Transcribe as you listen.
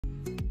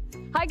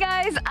Hi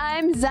guys,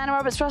 I'm Zanna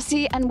Roberts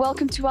Rassi and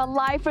welcome to our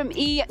live from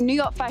New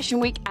York Fashion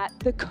Week at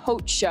the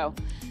Coach Show.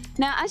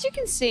 Now, as you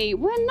can see,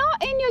 we're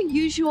not in your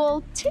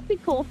usual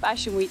typical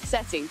Fashion Week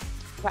setting.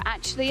 We're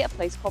actually at a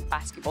place called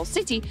Basketball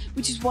City,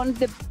 which is one of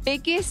the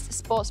biggest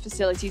sports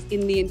facilities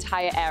in the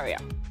entire area.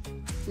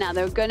 Now,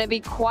 there are going to be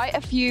quite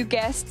a few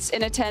guests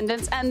in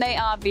attendance, and they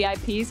are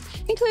VIPs,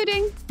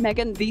 including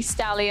Megan Thee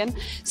Stallion.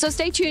 So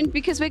stay tuned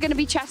because we're going to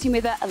be chatting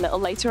with her a little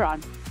later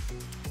on.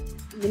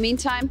 In the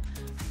meantime,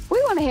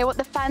 we want to hear what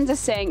the fans are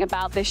saying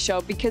about this show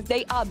because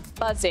they are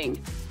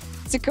buzzing.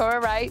 Sakura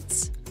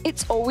writes,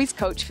 "It's always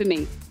Coach for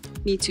me."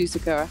 Me too,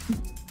 Sakura.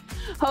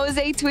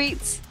 Jose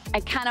tweets, "I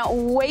cannot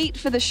wait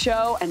for the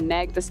show," and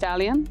Meg the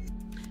Stallion.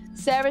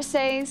 Sarah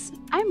says,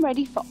 "I'm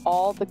ready for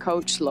all the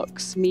Coach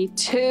looks." Me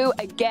too.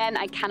 Again,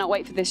 I cannot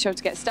wait for this show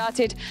to get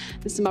started.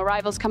 There's some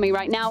arrivals coming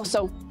right now,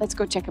 so let's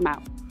go check them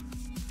out.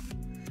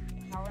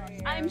 How are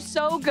you? I'm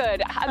so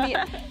good. I mean,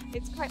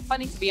 it's quite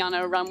funny to be on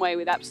a runway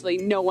with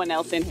absolutely no one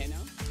else in here, no?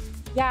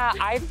 Yeah,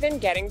 I've been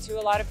getting to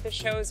a lot of the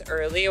shows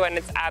early when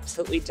it's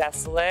absolutely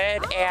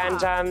desolate,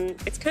 and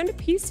it's kind of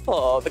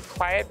peaceful, the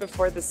quiet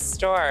before the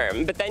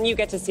storm. But then you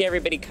get to see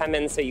everybody come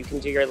in so you can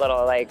do your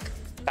little, like,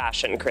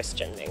 fashion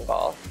Christian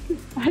mingle.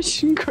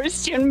 Fashion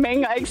Christian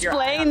mingle.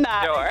 Explain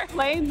that.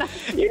 Explain that.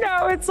 You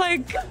know, it's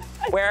like,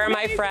 where are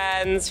my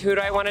friends? Who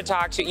do I want to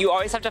talk to? You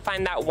always have to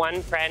find that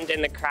one friend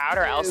in the crowd,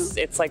 or else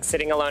it's like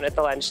sitting alone at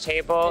the lunch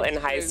table in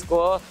high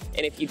school.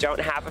 And if you don't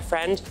have a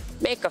friend,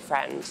 make a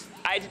friend.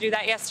 I had to do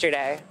that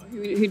yesterday.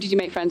 Who did you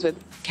make friends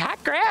with? Kat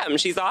Graham.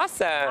 She's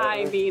awesome.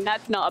 I mean,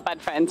 that's not a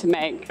bad friend to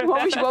make.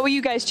 What were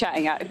you guys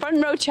chatting at?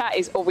 Front row chat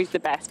is always the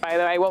best, by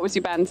the way. What was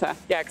your banter?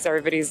 Yeah, because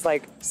everybody's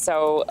like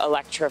so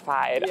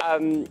electrified.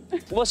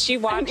 Well, she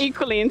watched. I'm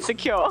equally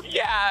insecure.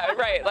 Yeah,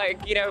 right.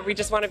 Like, you know, we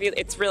just want to be,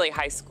 it's really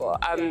high school.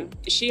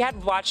 She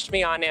had watched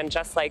me on And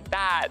Just Like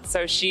That,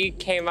 so she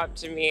came up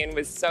to me and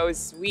was so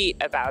sweet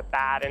about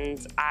that,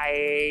 and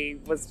I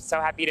was so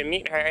happy to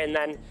meet her, and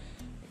then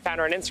found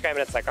her on Instagram, and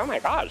it's like, oh my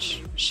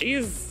gosh,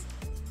 she's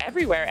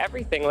everywhere,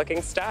 everything,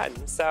 looking stunned.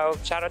 So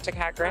shout out to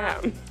Kat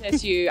Graham.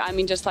 Yes, you. I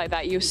mean, Just Like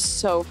That, you're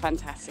so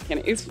fantastic,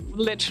 and it's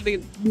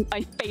literally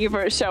my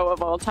favorite show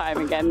of all time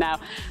again now.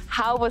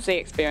 How was the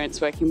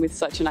experience working with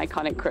such an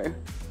iconic crew?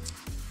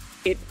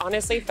 It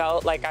honestly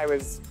felt like I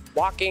was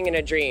walking in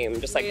a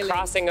dream, just like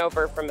crossing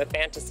over from a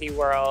fantasy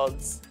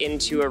world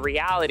into a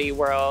reality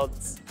world.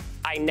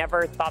 I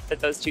never thought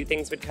that those two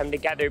things would come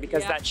together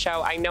because that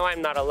show, I know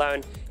I'm not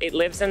alone. It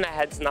lives in the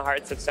heads and the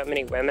hearts of so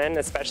many women,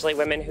 especially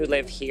women who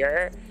live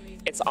here.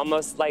 It's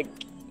almost like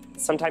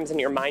sometimes in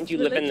your mind you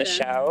live in the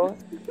show,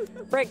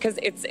 right? Because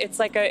it's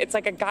like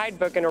a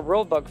guidebook and a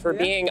rule book for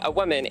being a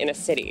woman in a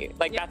city.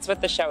 Like that's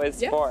what the show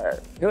is for.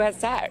 Who has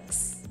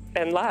sex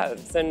and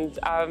loves, and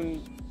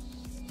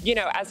you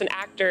know, as an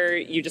actor,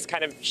 you just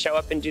kind of show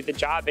up and do the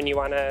job, and you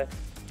want to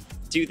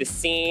do the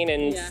scene,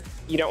 and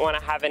you don't want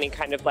to have any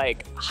kind of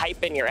like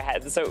hype in your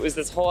head. So it was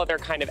this whole other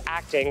kind of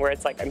acting where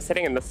it's like I'm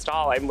sitting in the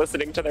stall, I'm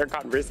listening to their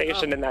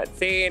conversation in that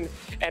scene,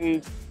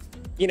 and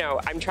you know,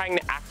 I'm trying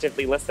to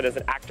actively listen as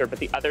an actor, but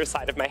the other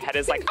side of my head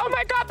is like, oh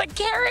my God, like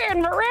Carrie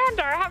and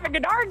Miranda are having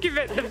an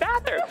argument in the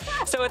bathroom.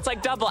 So it's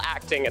like double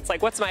acting. It's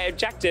like, what's my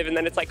objective? And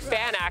then it's like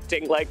fan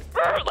acting, like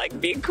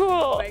be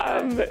cool.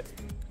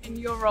 And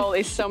your role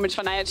is so much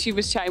fun. I actually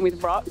was chatting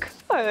with Rock,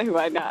 who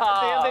I know.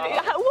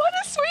 What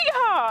a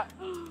sweetheart!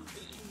 Oh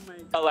my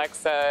God.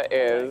 Alexa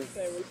is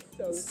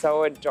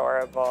so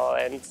adorable,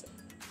 and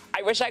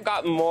I wish I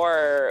got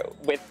more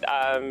with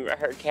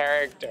her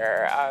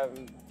character,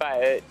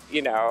 but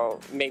you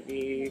know,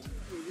 maybe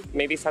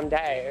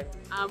someday.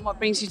 What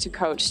brings you to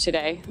Coach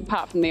today,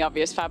 apart from the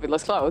obvious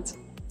fabulous clothes?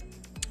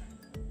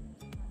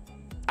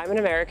 I'm an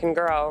American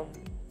girl,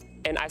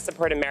 and I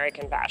support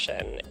American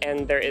fashion,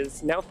 and there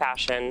is no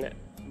fashion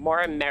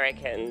more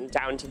American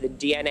down to the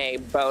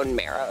DNA bone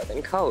marrow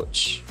than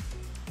Coach.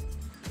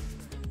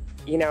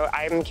 You know,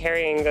 I'm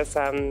carrying this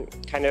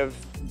kind of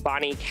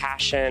Bonnie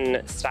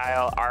Cashin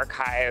style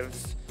archive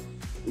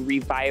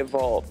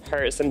revival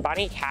purse, and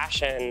Bonnie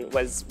Cashin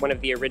was one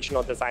of the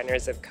original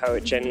designers of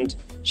Coach, and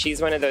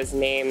she's one of those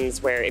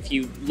names where if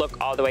you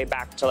look all the way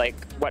back to like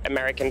what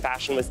American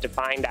fashion was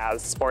defined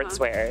as,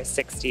 sportswear,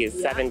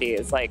 60s,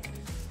 70s, like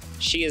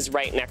she is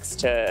right next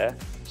to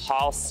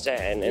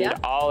Halston and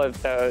all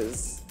of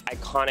those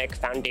iconic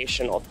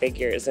foundational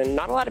figures, and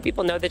not a lot of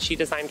people know that she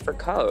designed for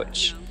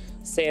Coach.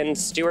 And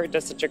Stuart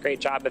does such a great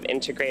job of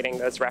integrating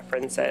those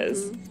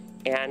references,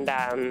 and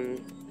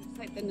it's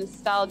like the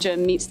nostalgia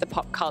meets the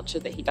pop culture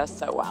that he does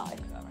so well, I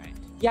feel, right?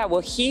 Yeah,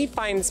 well, he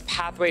finds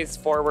pathways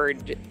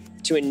forward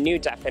to a new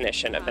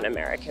definition of an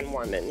American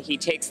woman. He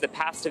takes the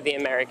past of the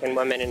American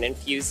woman and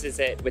infuses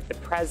it with the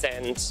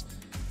present.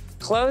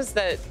 Clothes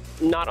that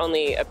not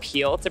only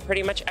appeal to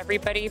pretty much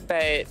everybody,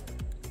 but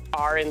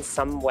are in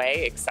some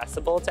way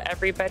accessible to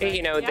everybody.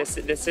 You know, this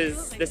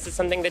is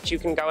something that you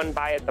can go and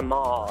buy at the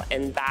mall,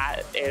 and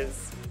that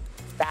is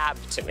fab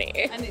to me.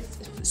 And it's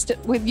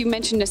with, you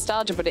mentioned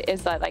nostalgia, but it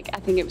is like I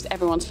think it was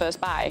everyone's first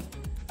buy.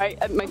 Right?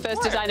 My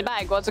first designer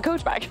bag was a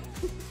Coach bag.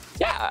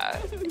 Yeah.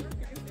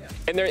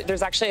 And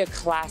there's actually a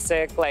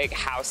classic like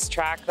house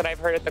track that I've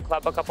heard at the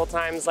club a couple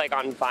times, like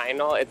on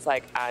vinyl. It's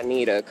like, I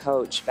need a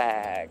Coach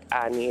bag.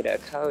 I need a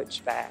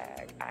Coach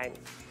bag. I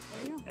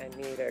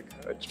need a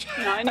Coach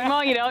bag. Not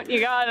anymore, you don't. You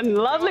got a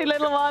lovely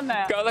little one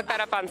there. Go look that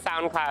up on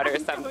SoundCloud or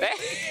something.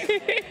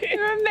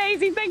 You're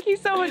amazing. Thank you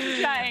so much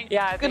for chatting.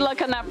 Yeah. Good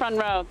luck on that front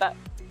row. That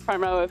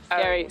front row of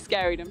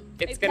scarydom.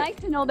 It's nice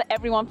to know that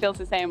everyone feels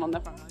the same on the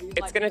front row.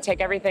 It's gonna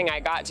take everything I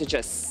got to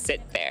just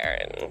sit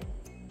there and.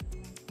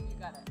 You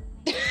got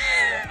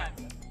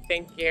it.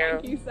 Thank you.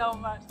 Thank you so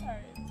much. All right.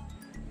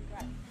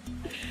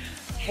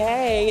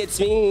 Hey, it's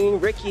me,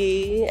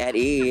 Ricky at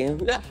E.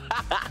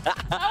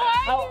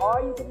 How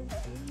are you?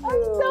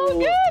 I'm so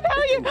good. How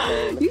are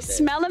you? You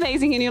smell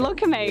amazing and you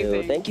look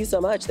amazing. Thank you so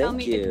much.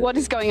 Thank you. What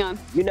is going on?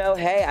 You know,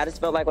 hey, I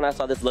just felt like when I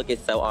saw this look,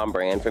 it's so on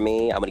brand for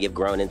me. I'm gonna give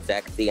grown and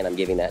sexy, and I'm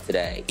giving that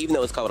today, even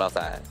though it's cold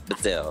outside. But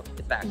still,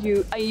 it's fashion.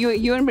 You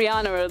and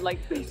Brianna are like.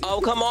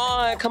 Oh, come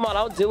on,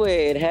 I'll do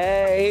it.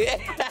 Hey.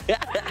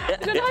 I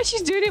don't know how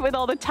she's doing it with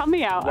all the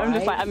tummy out. Right? I'm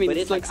just like, I mean,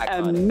 it looks like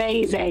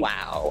amazing.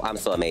 Wow, I'm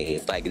so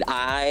amazed. Like, if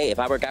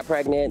I got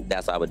pregnant,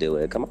 that's how I would do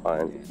it. Come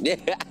on.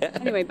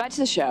 Anyway, back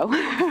to the show.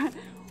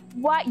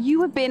 What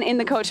you have been in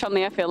the Coach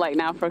family, I feel like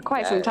now for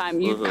quite some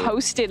time. You've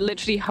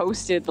literally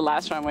hosted the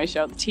last runway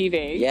show, the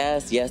TV.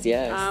 Yes.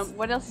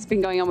 What else has been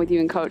going on with you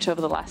and Coach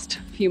over the last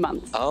few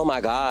months? Oh my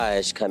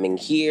gosh, coming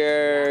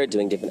here,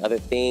 doing different other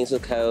things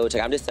with Coach.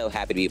 Like, I'm just so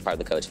happy to be a part of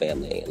the Coach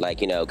family. Like,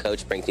 you know,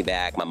 Coach brings me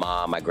back. My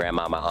mom, my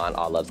grandma, my aunt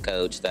all loves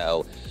Coach.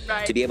 So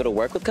to be able to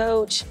work with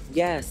Coach,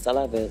 yes, I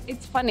love it.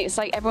 It's funny. It's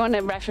like everyone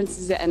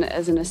references it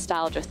as a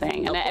nostalgia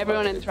thing, and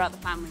everyone throughout the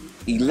family.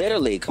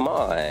 Literally, come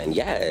on,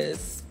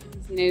 yes.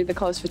 You know the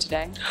clothes for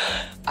today?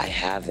 I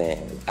haven't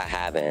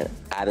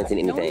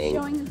seen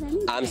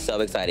anything. I'm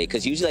so excited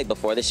because usually like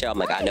before the show I'm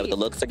like, I know what the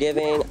looks are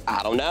giving.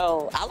 I don't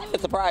know. I like the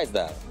surprise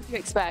though. What do you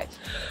expect?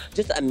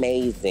 Just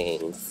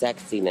amazing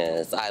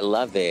sexiness. I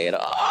love it.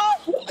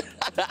 Oh.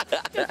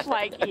 Just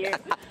like you.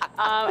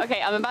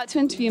 Okay, I'm about to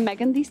interview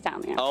Megan Thee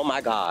Stallion. Oh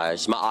my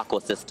gosh, my aqua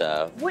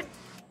sister. What?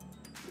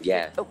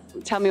 Yeah. Oh,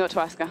 tell me what to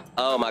ask her.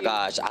 Oh my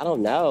gosh, I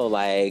don't know.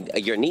 Like,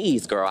 your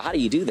knees, girl. How do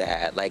you do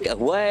that? Like,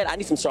 what? I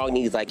need some strong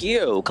knees like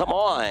you. Come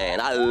on.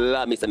 I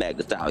love me some Meg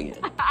Thee Stallion.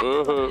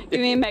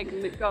 Give me a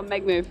Meg. Go on,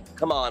 Meg move.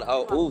 Come on.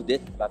 Oh, ooh,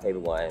 this is my favorite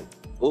one.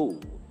 Ooh.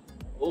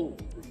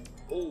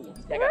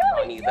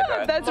 Really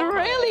good. That's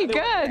really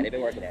good. They've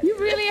been working at it. You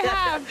really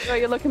have. Oh,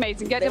 you look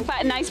amazing. Get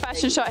a nice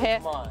fashion shot here.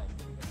 Come on.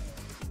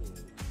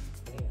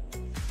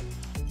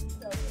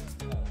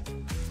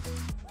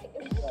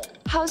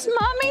 How's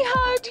mommy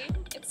hug?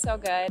 It's so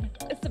good.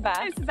 It's the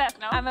best. It's the best,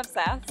 no? I'm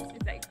obsessed.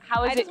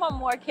 How is I just want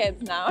more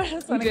kids now. I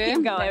just want to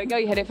keep going. There we go.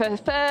 You hit it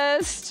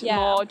first. Yeah,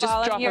 more, just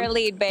follow drop your them.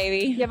 lead,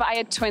 baby. Yeah, but I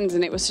had twins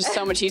and it was just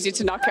so much easier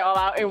to knock it all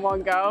out in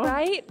one go.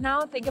 Right?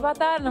 Now think about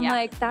that and I'm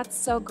like, that's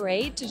so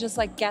great to just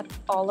like get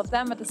all of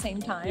them at the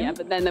same time. Yeah,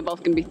 but then they're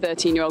both going to be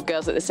 13-year-old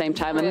girls at the same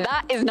time and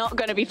that is not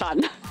going to be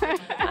fun.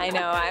 I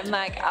know.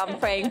 I'm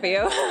praying for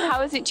you.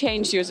 How has it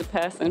changed you as a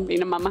person,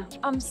 being a mama?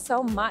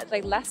 So much.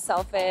 Like less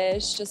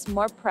selfish, just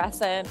more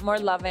present, more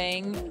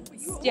loving.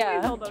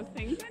 Yeah. All those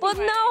things anyway. Well,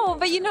 no,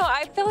 but you know,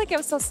 I feel like I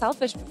was so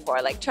selfish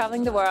before, like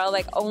traveling the world,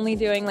 like only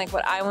doing like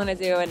what I want to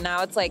do, and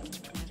now it's like,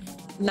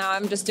 now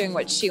I'm just doing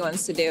what she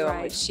wants to do,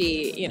 and what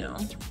she, you know.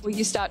 Will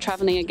you start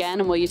traveling again,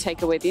 and will you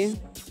take her with you?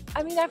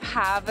 I mean,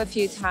 have a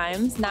few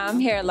times. Now I'm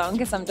here alone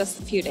because I'm just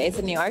a few days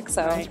in New York,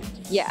 so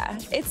yeah,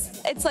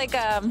 it's like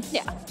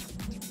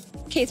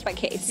case by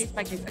case. Case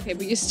by case. Okay,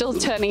 but you're still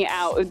turning it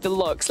out with the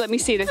looks. Let me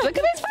see this. Look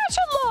at this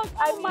fashion look.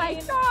 Oh my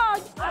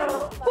God.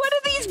 What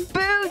are these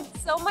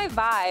boots? So my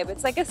vibe.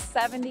 It's like a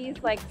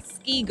 70s like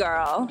ski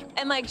girl,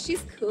 and like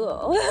she's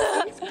cool.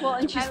 She's cool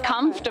and she's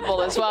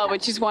comfortable as well,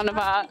 which is one of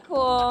our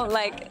cool,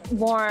 like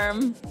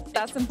warm.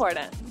 That's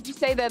important. Would you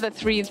say they're the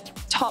 3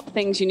 top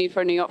things you need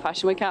for a New York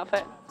Fashion Week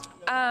outfit?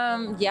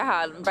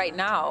 Yeah, right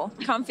now,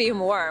 comfy and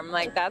warm.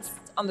 Like that's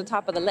on the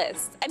top of the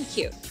list, and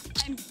cute.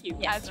 And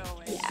cute, as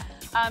always.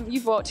 Yeah.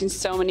 You've worked in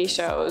so many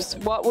shows.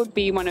 What would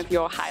be one of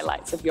your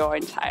highlights of your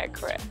entire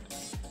career?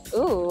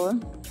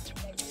 Ooh,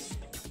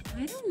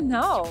 I don't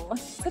know.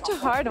 Such a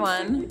hard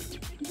one.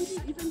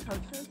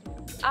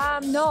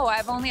 No,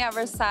 I've only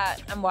ever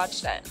sat and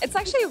watched it. It's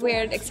actually a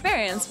weird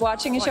experience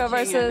watching a show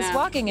versus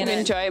walking in it. You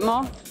enjoy it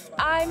more?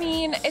 I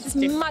mean, it's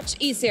much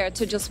easier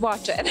to just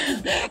watch it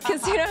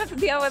because you don't have to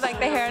deal with like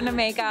the hair and the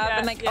makeup,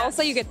 and like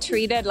also you get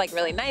treated like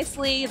really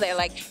nicely. They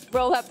like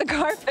roll out the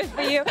carpet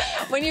for you.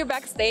 When you're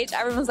backstage,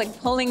 everyone's like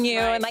pulling you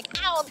and like,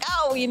 ow,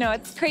 go, you know,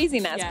 it's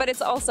craziness, but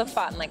it's also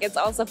fun. Like it's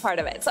also part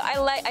of it. So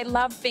I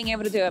love being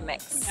able to do a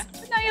mix. Yeah.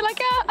 But now you're like,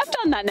 I've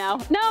done that now.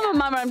 Now I'm a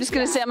mama. I'm just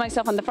going to sit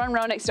myself on the front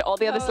row next to all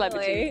the other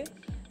celebrities.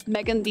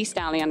 Megan Thee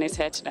Stallion is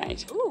here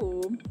tonight.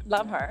 Ooh,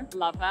 love her.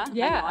 Love her?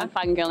 Yeah. I'm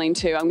fangirling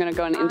too. I'm going to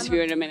go and interview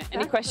her in a minute.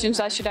 Any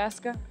questions I should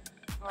ask her?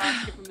 Or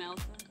ask her from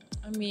Elsa?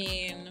 I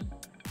mean,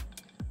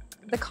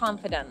 the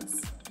confidence,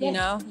 you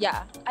know?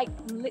 Yeah. I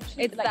literally,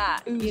 it's like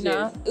that, oozes. You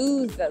know?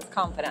 Oozes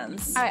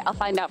confidence. All right, I'll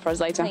find out for us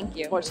later. Thank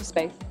you. Watch the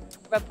space.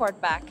 Report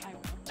back. I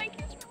will. Thank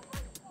you so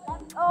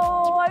much.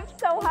 Oh, I'm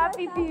so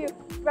happy for you.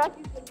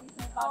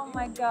 Oh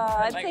my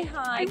God. Say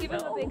hi. Give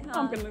him a big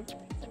hug.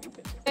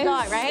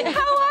 Right?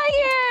 How are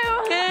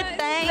you? Good,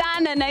 thanks.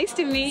 Zanna, nice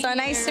to meet you. So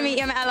nice to meet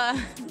you,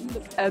 Ella.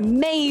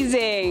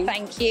 Amazing.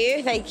 Thank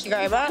you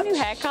very much. New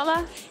hair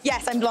color?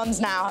 Yes, I'm blonde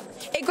now.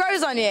 It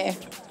grows on you.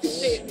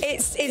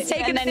 It's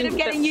taken a bit of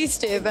getting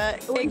used to,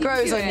 but it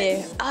grows on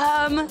you.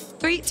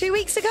 2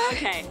 weeks ago.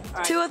 Okay. All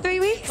right. 2 or 3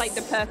 weeks. Like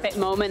the perfect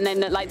moment,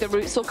 and then like the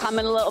roots will come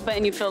in a little bit,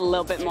 and you feel a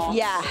little bit more.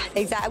 Yeah,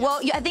 exactly. Well,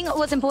 I think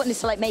what's important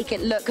is to like make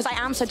it look, because I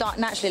am so dark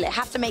naturally, I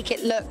have to make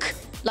it look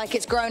like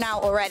it's grown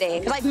out already.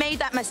 Because I've made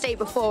that mistake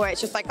before, where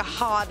it's just like a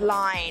hard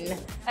line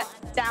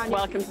down.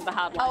 Welcome to the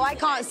hard line. Oh, I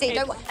can't see.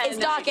 It's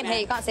dark in here.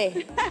 You can't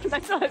see.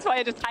 That's why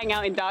I just hang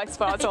out in dark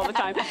spots all the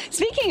time.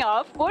 Speaking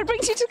of, what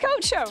brings you to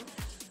Coach Show?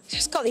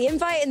 Just got the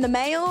invite in the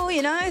mail,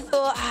 you know,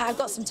 thought I've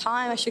got some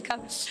time, I should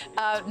come.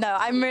 No,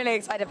 I'm really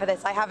excited for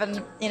this. I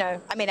haven't, you know,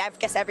 I mean, I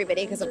guess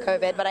everybody because of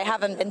COVID, but I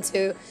haven't been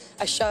to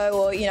a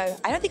show or, you know,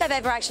 I don't think I've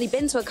ever actually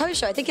been to a Coach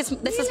Show. I think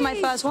this is my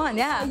first one,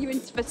 yeah. You're in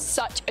for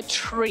such a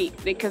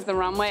treat because the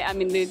runway, I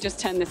mean, they just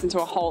turned this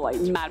into a whole like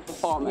mad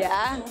performance.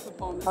 Yeah?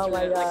 Oh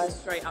my God. Like,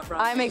 straight up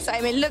runway. I'm excited.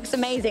 I mean, it looks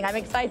amazing. I'm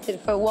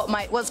excited for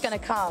what's going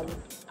to come.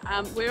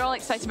 We're all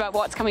excited about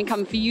what's come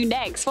for you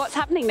next. What's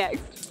happening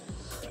next?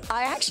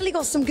 I actually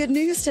got some good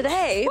news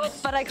today,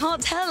 but I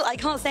can't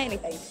say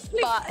anything.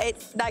 Please.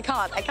 But I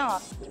can't.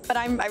 But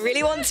I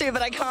really want to,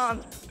 but I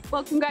can't.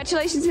 Well,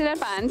 congratulations in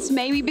advance.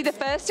 May we be the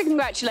first to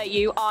congratulate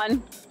you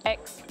on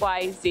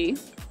XYZ.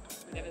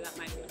 Whatever that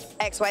might be.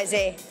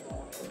 XYZ.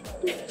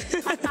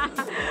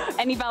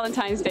 Any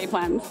Valentine's Day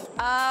plans?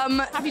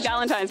 Happy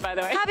Valentine's, by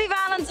the way. Happy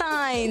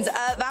Valentine's.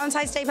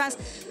 Valentine's Day plans.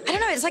 I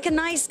don't know, it's like a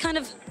nice kind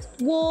of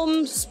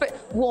warm,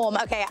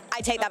 okay,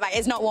 I take that back.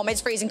 It's not warm,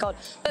 it's freezing cold.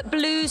 But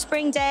blue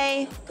spring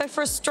day, go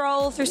for a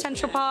stroll through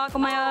Central Park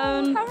on my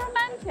own. How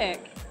romantic.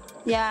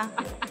 Yeah.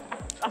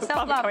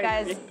 Self-love,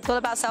 guys. It's all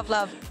about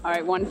self-love. All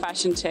right, one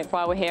fashion tip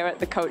while we're here at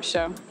the Coach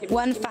Show.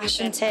 One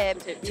fashion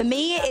tip. For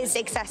me, is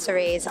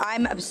accessories.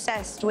 I'm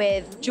obsessed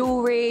with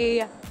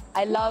jewelry.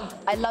 I love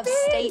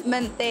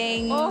statement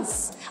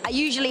things. I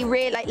usually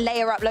really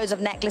layer up loads of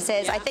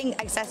necklaces. I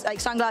think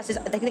sunglasses,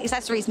 I think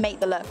accessories make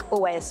the look,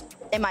 always,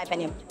 in my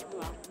opinion.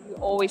 Well, you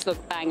always look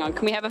bang on.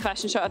 Can we have a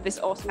fashion shot of this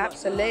awesome look?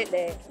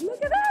 Absolutely.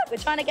 Look at that. We're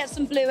trying to get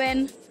some blue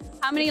in.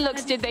 How many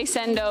looks did they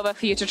send over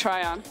for you to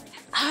try on?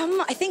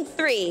 I think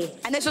 3.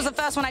 And this was the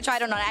first one I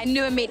tried on. I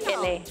knew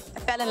immediately. I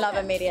fell in love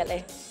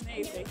immediately.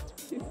 Amazing.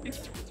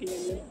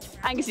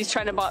 Angus is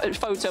trying to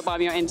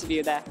photobomb your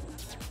interview there.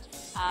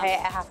 Hey,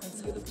 it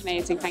happens. You look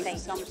amazing. Thank you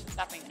so much for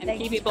stopping. And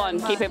Thank keep you it blonde.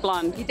 so Keep it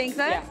blonde. You think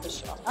so? Yeah, for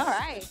sure. All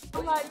right.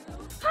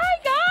 Hi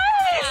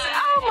guys!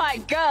 Oh my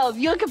girl,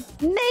 you look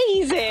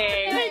amazing.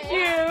 Thank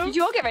you. Did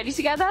you all get ready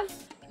together?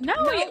 No,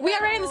 we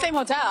are in the same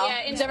hotel.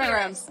 Yeah, in different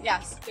rooms.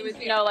 Yes. There was,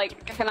 you know,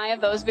 like, can I have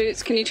those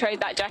boots? Can you trade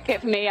that jacket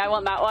for me? I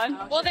want that one.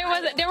 Well,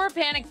 there were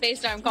panic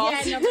FaceTime calls.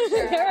 Yeah, no, for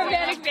sure. There were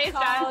panic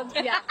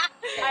FaceTime. Yeah.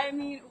 I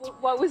mean,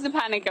 what was the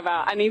panic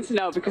about? I need to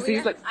know because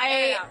these look.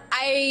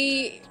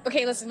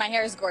 Okay, listen, my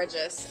hair is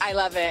gorgeous. I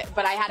love it,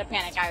 but I had a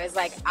panic. I was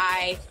like,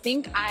 I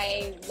think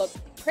I look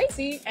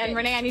crazy, and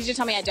Renee, I need you to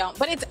tell me I don't.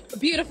 But it's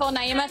beautiful,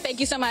 Naima.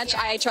 Thank you so much.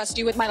 I trust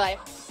you with my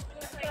life.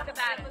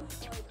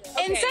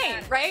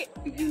 Insane, right?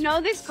 You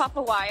know this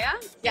copper wire?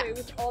 Yeah. So it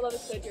was all over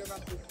Sergio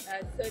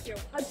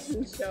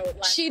Hudson's show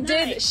last She night.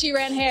 did. She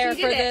ran hair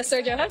for the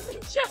Sergio Hudson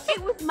show.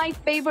 It was my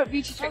favorite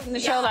beauty trick from the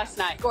show last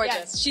night. Gorgeous.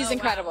 Yes. She's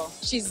incredible. Wow.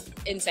 She's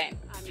insane.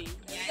 I mean,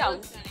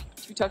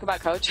 should we talk about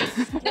Coach?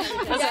 Let's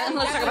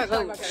talk about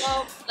Coach.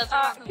 Well,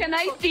 can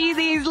I see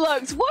these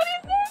looks? What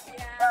is this?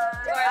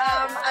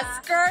 A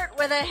skirt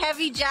with a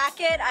heavy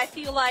jacket. I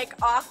feel like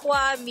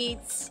Aqua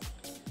meets,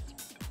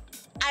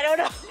 I don't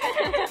know.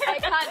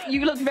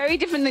 You look very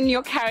different than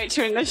your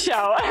character in the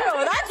show.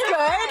 Oh, that's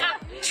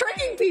good.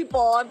 Tricking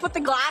people. I put the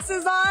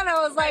glasses on. I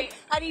was like,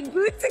 I need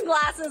boots and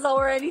glasses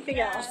over anything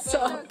else.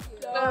 So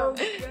good.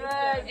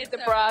 It's the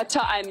bra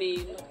top. I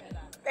mean,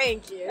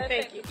 thank you.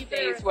 Thank you.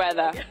 Today's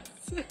weather.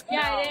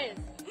 Yeah, it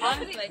is.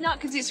 Honestly, it's not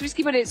because it's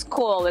risky, but it's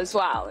cool as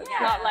well. It's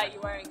not like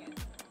you're wearing it.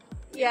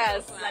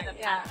 Yes.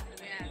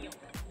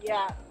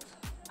 Yeah.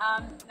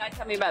 Now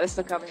tell me about this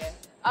look over here.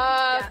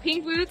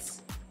 Pink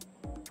boots,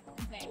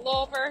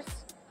 loafers,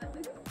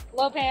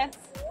 low pants.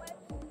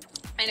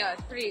 I know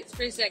it's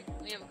pretty sick.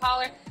 We have a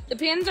collar. The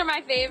pins are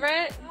my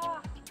favorite.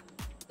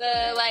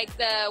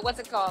 The what's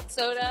it called?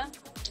 Soda,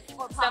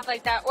 stuff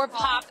like that, or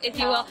pop, if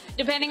you will,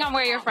 depending on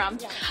where you're from.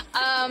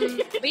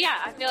 But yeah,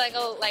 I feel like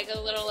a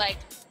little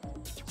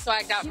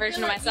swagged out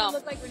version of myself. You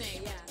look like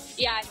Renee, yeah.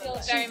 Yeah, I feel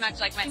very much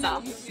like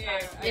myself.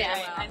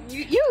 Yeah. And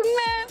you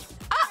man.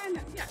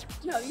 Yeah.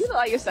 No, you look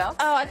like yourself.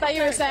 Oh, I thought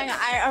you were saying,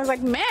 I was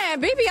like, man,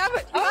 baby,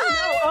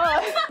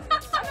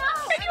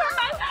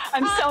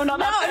 I'm so not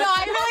that No,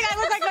 I feel like I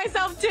look like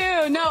myself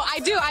too. No, I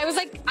do.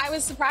 I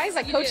was surprised.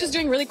 Like, Coach is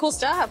doing really cool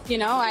stuff, you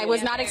know? I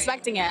was not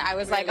expecting it. I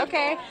was like,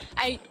 okay.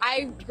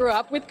 I grew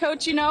up with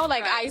Coach, you know?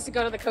 Like, I used to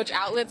go to the Coach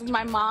outlets with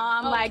my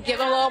mom, like, give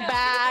her little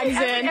bags.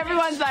 And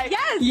everyone's like,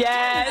 yes.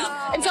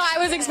 Yes. And so I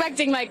was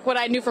expecting, like, what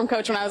I knew from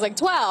Coach when I was, like,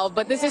 12.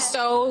 But this is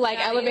so, like,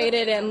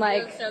 elevated and,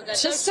 like,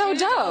 just so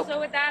dope. So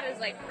with that is,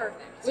 like,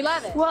 perfect. We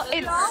love it. Well,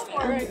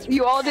 it's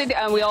you all did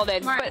and we all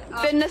did, but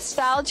the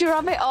nostalgia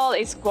of it all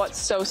is what's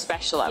so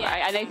special about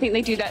it. And I think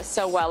they do that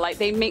so well. Like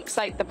they mix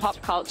like the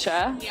pop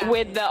culture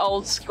with the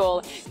old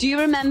school. Do you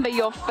remember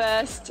your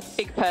first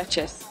big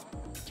purchase?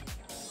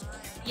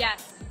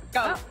 Yes.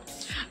 Go.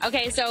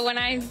 Okay, so when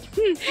I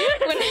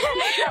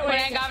when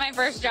I got my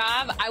first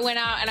job, I went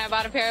out and I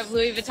bought a pair of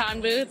Louis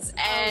Vuitton boots,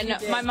 and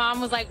my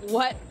mom was like,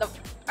 "What the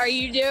are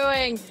you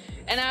doing?"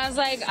 And I was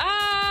like,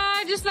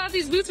 I just thought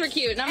these boots were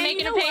cute, and I'm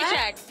making a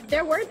paycheck.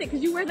 They're worth it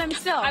because you wear them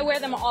still. I wear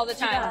them all the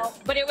time,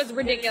 but it was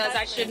ridiculous.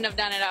 I shouldn't have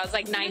done it. I was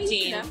like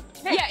 19.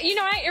 Yeah, you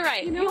know what? You're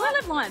right. You only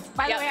live once.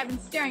 By the way, I've been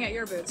staring at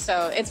your boots,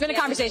 so it's been a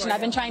conversation.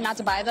 I've been trying not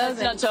to buy those.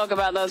 Don't talk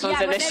about those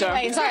ones in this show.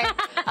 Anyway, sorry.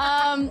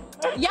 I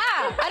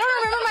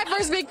don't remember my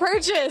first big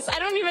purchase. I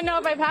don't even know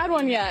if I've had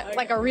one yet,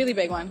 like a really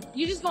big one.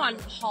 You just go on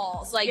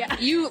hauls, like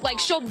you like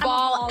she'll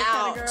ball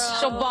out.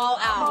 She'll ball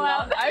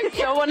out. I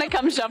still want to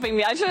come shopping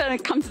me. I just want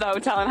to come to the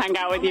hotel and hang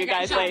out with you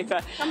guys later.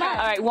 All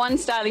right, one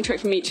styling trick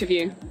from each of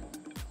you.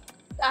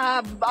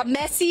 A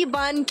messy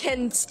bun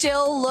can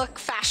still look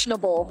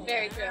fashionable.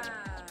 Very true.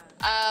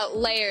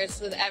 Layers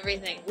with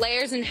everything.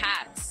 Layers and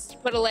hats.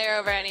 Put a layer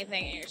over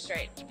anything and you're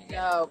straight.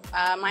 No,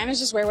 mine is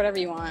just wear whatever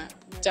you want.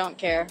 Don't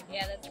care.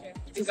 Yeah, that's true.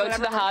 And go to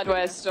the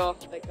hardware store.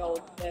 The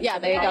gold. Yeah,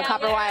 there you go.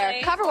 Copper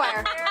wire. Copper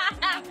wire.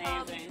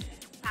 Amazing.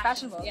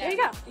 Fashionable. There you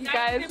go. You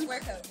guys,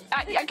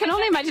 I can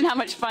only imagine how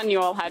much fun you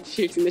all had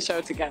shooting the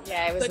show together.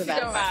 Yeah, it was the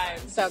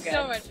best. So good.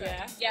 So much fun.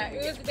 Yeah,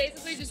 it was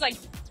basically just like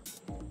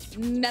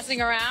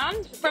messing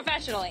around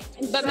professionally,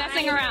 but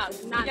messing around.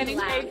 Not getting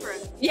paid for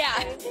it. Yeah,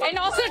 and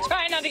also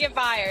trying not to get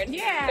fired.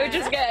 Yeah. Which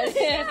is good.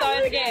 It's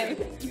always a game.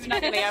 You're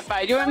not going to get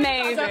fired. You're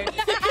amazing.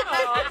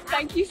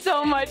 Thank you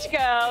so much,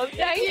 girls.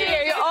 Thank you.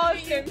 You're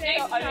awesome.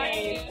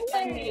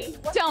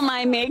 Don't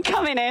mind me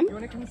coming in. You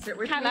want to come sit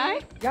with me? Can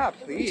I? Yeah,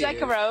 please. Would you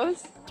like a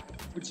rose?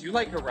 Would you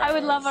like a rose? I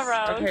would love a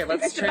rose. Okay,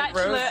 let's it's trade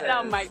roses.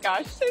 Oh my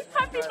gosh.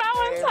 Happy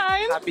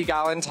Valentine's. Happy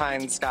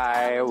Valentine's,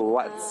 guy.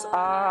 What's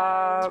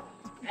up?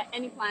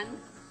 Any plans?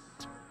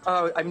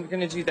 Oh, I'm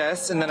gonna do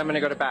this and then I'm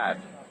gonna go to bed.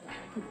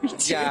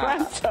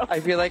 Yeah, I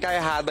feel like I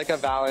had like a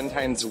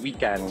Valentine's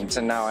weekend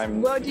and now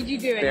I'm What did you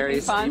do? very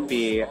Anything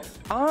sleepy.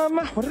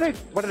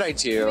 What did I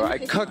do? I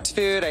cooked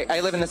food. I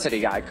live in the city,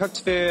 yeah. I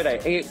cooked food, I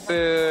ate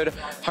food,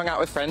 hung out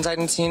with friends I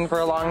hadn't seen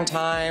for a long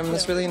time. It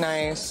was really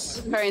nice.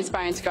 Very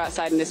inspiring to go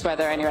outside in this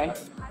weather anyway.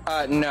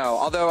 No,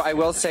 although I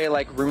will say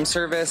like room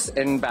service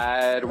in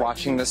bed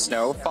watching the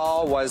snow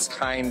fall was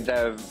kind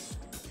of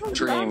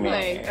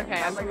dreamy.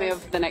 Okay, I'm thinking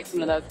of the next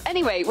one of those.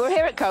 Anyway, we're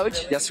here at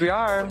Coach. Yes, we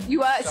are.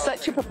 You are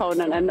such a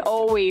proponent and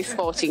always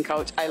sporting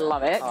Coach. I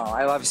love it. Oh,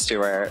 I love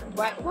Stuart.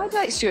 Why do you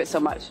like Stuart so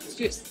much?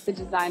 Stuart's the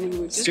designer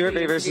who was Stuart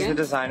Favors is the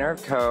designer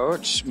of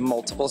Coach,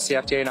 multiple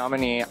CFDA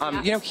nominee.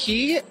 You know,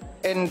 he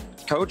and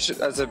Coach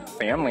as a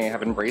family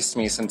have embraced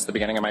me since the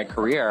beginning of my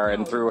career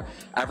and through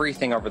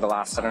everything over the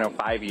last,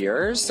 5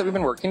 years that we've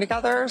been working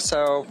together.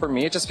 So for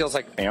me, it just feels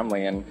like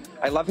family. And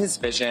I love his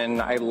vision.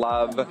 I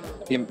love the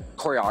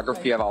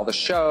choreography of all the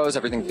shows.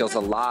 Everything feels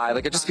alive.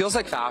 Like it just feels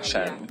like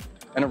fashion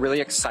in a really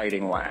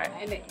exciting way.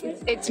 And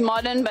it's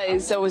modern, but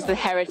it's always the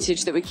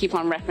heritage that we keep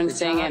on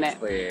referencing in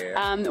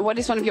it. What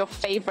is one of your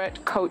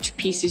favorite Coach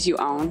pieces you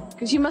own?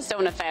 Because you must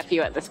own a fair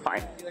few at this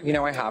point. You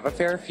know, I have a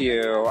fair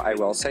few. I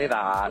will say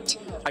that.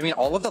 I mean,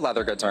 all of the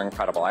leather goods are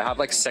incredible. I have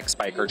like 6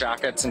 biker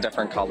jackets in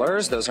different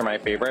colors. Those are my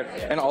favorite.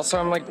 And also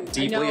I'm like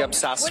deeply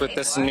obsessed with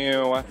this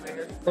new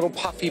little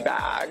puffy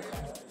bag.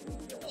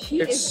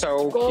 It's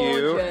so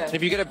cute. And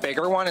if you get a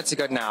bigger one, it's a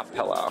good nap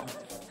pillow.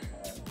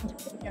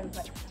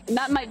 And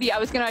that might be, I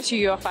was going to ask you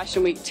your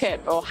Fashion Week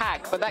tip or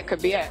hack, but that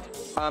could be it.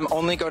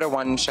 Only go to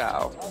one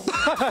show.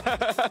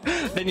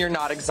 Then you're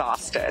not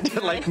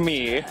exhausted, like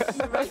me.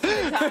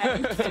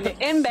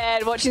 In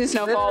bed, watching the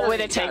snowfall with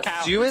a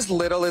takeout. Do as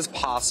little as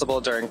possible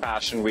during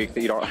Fashion Week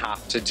that you don't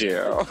have to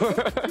do.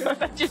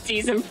 Just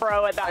season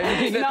pro at that.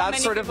 I mean,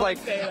 that's sort of like,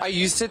 I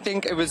used to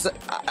think it was,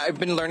 I've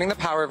been learning the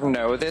power of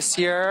no this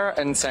year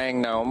and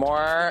saying no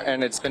more,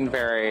 and it's been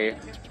very,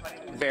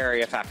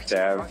 very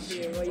effective.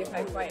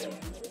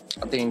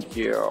 Thank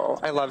you.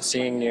 I love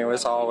seeing you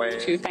as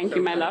always. Thank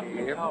you, my love.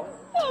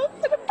 Oh,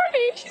 for the party.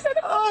 She said,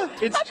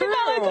 it's Happy true.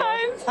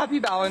 Valentine's. Happy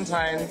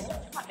Valentine's.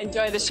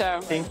 Enjoy the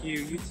show. Thank you.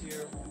 You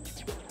too.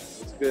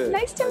 It's good.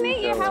 Nice to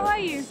meet you. How are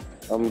you?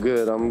 I'm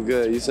good. I'm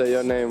good. You say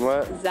your name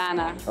what?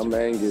 Zanna. I'm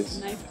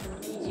Angus. Nice to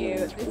meet you.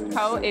 This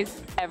coat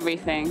is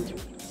everything.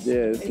 Yeah,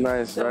 it's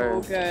nice, so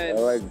right? Good. I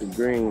like the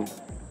green.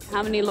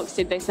 How many looks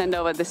did they send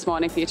over this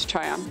morning for you to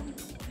try on?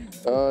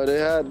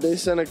 They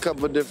sent a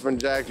couple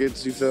different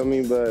jackets, you feel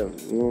me? But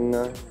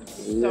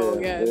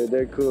yeah,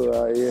 they're cool.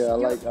 Yeah, I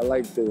like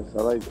this.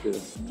 I like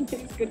this.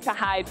 It's good to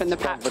hide from the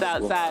paps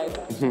outside.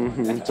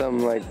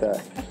 Something like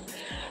that.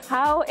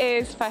 How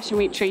is Fashion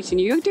Week treating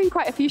you? You're doing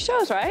quite a few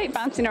shows, right?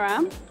 Bouncing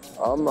around.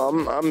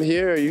 I'm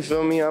here. You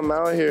feel me? I'm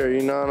out here.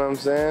 You know what I'm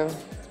saying?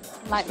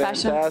 Like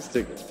fashion.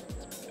 Fantastic.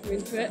 You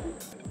into it?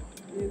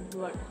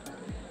 Look.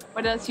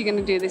 What else are you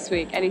gonna do this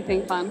week?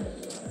 Anything fun?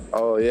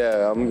 Oh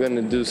yeah, I'm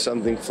gonna do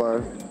something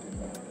fun.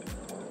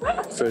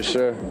 For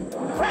sure.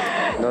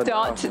 No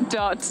dot. No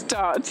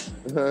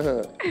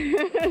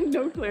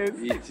clues.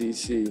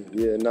 ETC.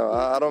 Yeah, no,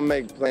 I don't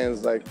make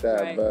plans like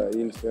that, Right. but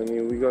you feel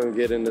me? We're gonna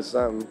get into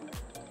something.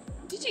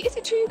 Is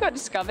it true you got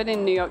discovered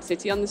in New York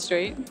City on the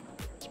street?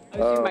 I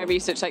was doing my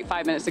research like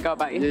 5 minutes ago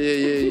about you.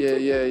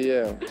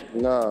 Yeah.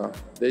 Nah,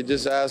 they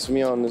just asked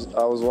me I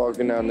was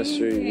walking down the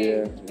street,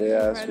 yeah. They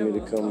asked me to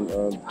come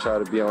try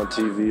to be on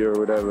TV or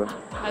whatever.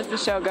 How's the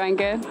show going?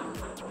 Good?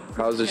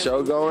 How's the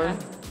show going?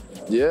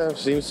 Yeah,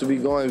 seems to be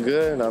going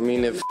good. I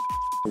mean, if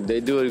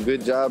they do a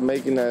good job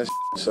making that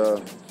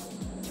so,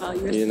 Well,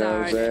 you're you know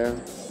what I'm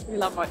saying? We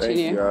love watching Thank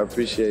you. you. I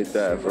appreciate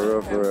that, for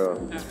real, for real.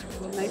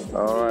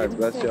 All right,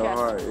 bless your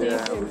heart.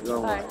 Yeah, we're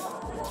going.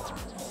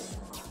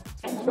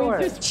 We're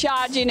just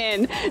charging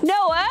in.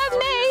 No,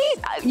 Nate!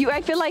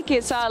 I feel like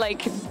it's our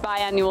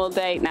biannual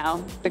date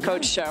now, the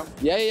Coach Show.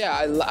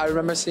 Yeah. I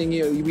remember seeing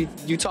you.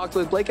 You talked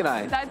with Blake and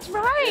I. That's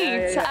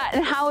right.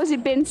 And how has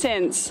it been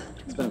since?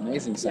 It's been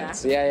amazing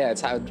since. Yeah.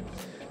 It's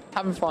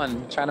having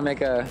fun. Trying to make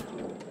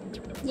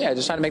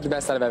just trying to make the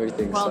best out of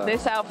everything. Well, so.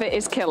 this outfit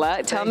is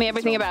killer. Tell me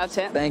everything about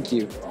it. Thank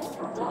you.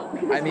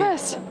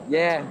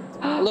 Yeah,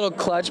 a little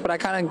clutch, but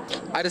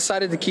I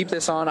decided to keep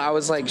this on. I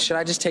was like, should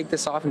I just take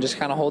this off and just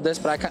kind of hold this?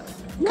 But I kind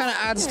of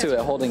adds to it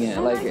holding it,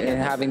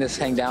 and having this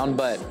hang down.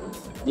 But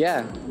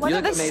yeah, you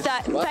look amazing.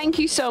 Thank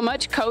you so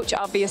much, Coach.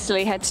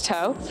 Obviously, head to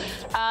toe.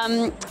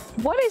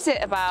 What is it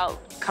about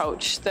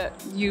Coach that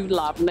you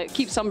love and that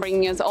keeps on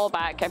bringing us all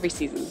back every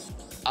season?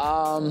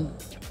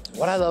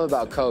 What I love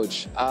about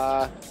Coach.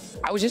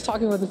 I was just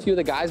talking with a few of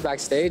the guys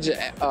backstage.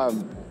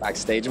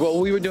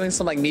 Well, we were doing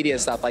some media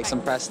stuff, some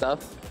press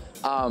stuff.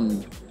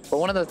 But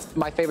one of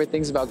my favorite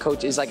things about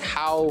Coach is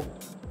how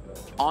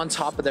on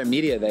top of their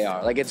media they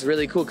are. It's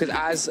really cool because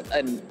as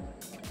an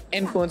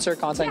influencer,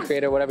 content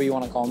creator, whatever you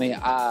want to call me,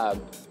 I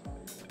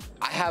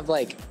have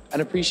an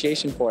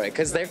appreciation for it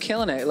because they're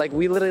killing it.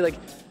 We literally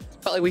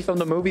felt like we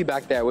filmed a movie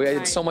back there. We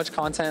had so much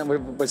content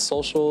with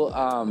social,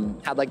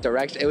 had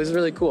direct. It was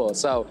really cool.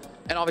 So.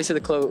 And obviously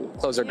the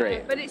clothes are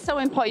great. But it's so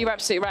important, you're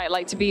absolutely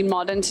right, to be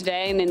modern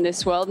today and in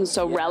this world and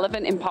so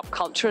relevant in pop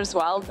culture as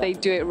well. They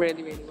do it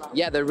really, really well.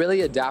 Yeah, they're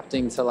really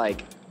adapting to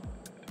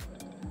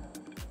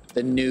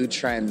the new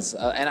trends.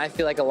 And I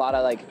feel a lot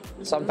of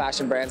some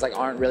fashion brands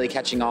aren't really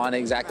catching on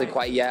exactly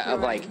quite yet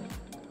of I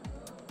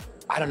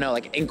don't know,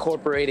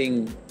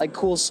 incorporating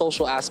cool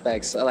social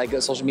aspects,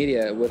 social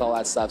media with all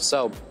that stuff.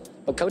 So.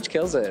 But Coach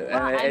kills it,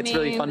 and it's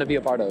really fun to be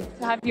a part of.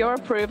 To have your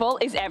approval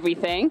is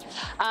everything.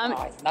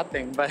 It's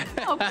nothing, but...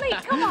 Oh, please,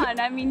 come on.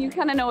 I mean, you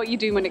kind of know what you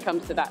do when it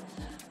comes to that.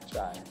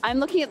 Try. I'm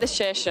looking at the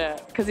sheer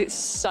shirt because it's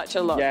such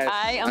a look. Yes,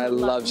 I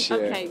love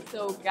sheer. Okay,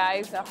 so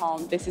guys at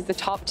home, this is the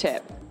top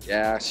tip.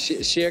 Yeah,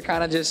 sheer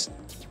kind of just...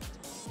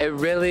 It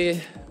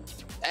really...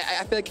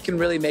 I feel like it can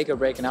really make or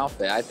break an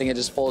outfit. I think it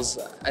just pulls...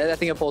 I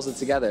think it pulls it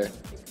together.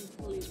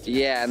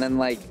 Yeah, and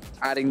then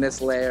adding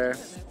this layer...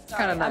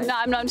 Kind of nice.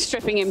 I'm not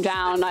stripping him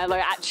down. I look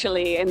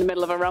actually in the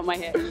middle of a runway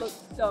here. It looks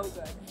so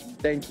good.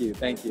 Thank you.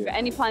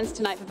 Any plans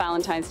tonight for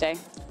Valentine's Day?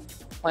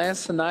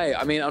 Plans tonight?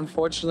 I mean,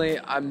 unfortunately,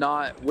 I'm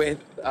not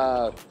with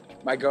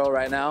my girl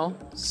right now,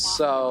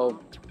 so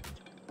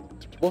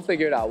we'll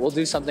figure it out. We'll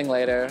do something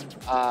later.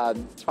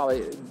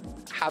 Probably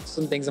have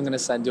some things I'm gonna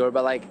send to her,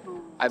 but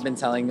I've been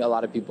telling a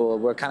lot of people,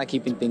 we're kind of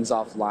keeping things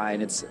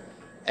offline.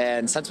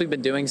 And since we've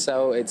been doing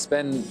so, it's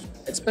been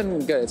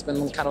good. It's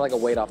been kind of a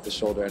weight off the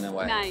shoulder in a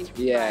way. Nice.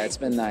 Yeah, it's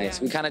been nice.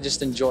 Yeah. We kind of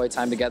just enjoy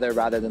time together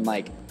rather than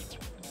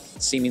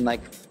seeming like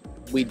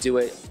we do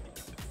it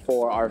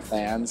for our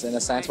fans in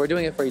a sense. We're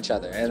doing it for each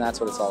other, and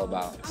that's what it's all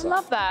about. So. I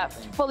love that.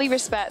 Fully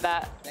respect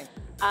that. Thank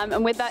you.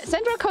 And with that,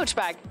 send her a Coach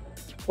bag.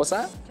 What's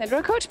that? Send her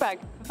a Coach bag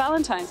for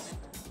Valentine's.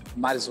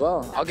 Might as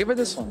well. I'll give her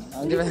this one.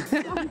 I'll give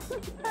her. No,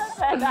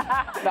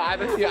 I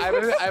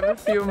have a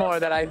few more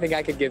that I think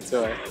I could give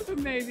to her.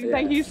 Amazing. Yeah.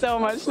 Thank you so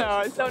much,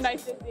 Noah. It's so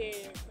nice to see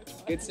you.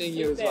 Good seeing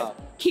you as well.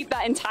 Keep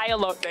that entire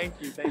look. Thank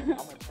you.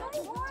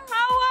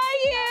 How are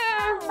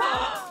you?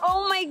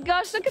 Oh my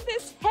gosh, look at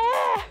this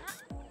hair.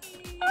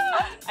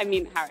 I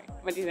mean, Harry,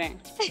 what do you think?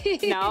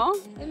 No?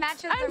 It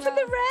matches and for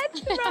the red,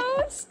 the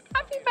rose.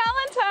 Happy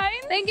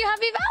Valentine's. Thank you,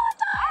 happy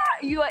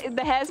Valentine's.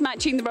 The hair's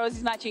matching, the rose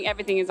is matching,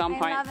 everything is on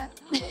point. I love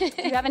it.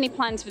 Do you have any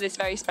plans for this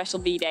very special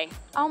V-Day?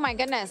 Oh my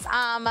goodness,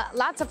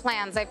 lots of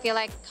plans. I feel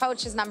like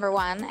Coach is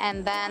 #1,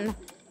 and then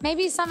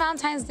maybe some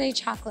Valentine's Day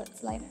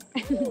chocolates later.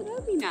 Ooh,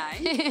 that'd be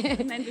nice.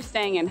 And then just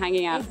staying and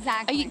hanging out.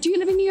 Exactly. Do you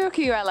live in New York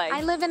or LA?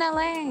 I live in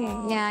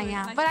LA. Yeah.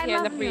 Nice but I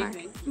love the New York.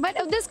 freezing.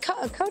 But this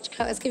coach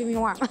coat is keeping me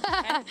warm.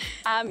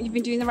 You've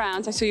been doing the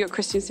rounds. I saw you at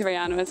Christian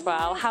Siriano as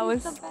well. How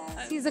was?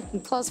 He's a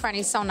close friend.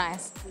 He's so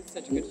nice. He's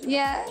such a good friend.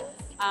 Yeah.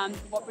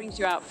 What brings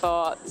you out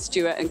for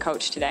Stuart and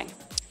Coach today?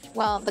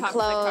 Well, the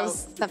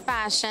clothes, the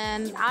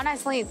fashion,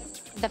 honestly,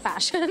 the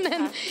fashion,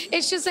 and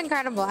it's just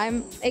incredible.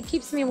 It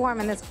keeps me warm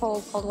in this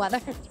cold, cold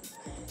weather.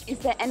 Is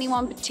there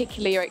anyone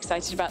particular you're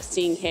excited about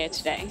seeing here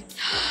today?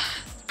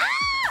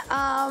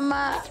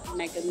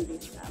 Megan Thee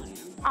Stallion.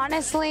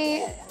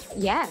 Honestly,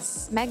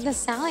 yes, Meg Thee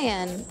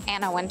Stallion,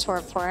 Anna Wintour,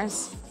 of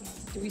course.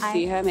 Do we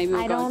see her? Maybe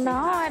we'll I go don't and know. see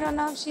her. I don't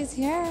know if she's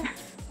here,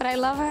 but I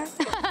love her.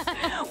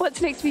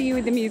 What's next for you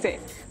with the music?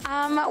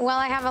 Well,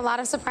 I have a lot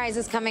of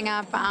surprises coming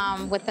up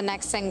with the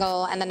next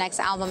single and the next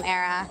album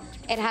era.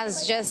 It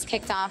has just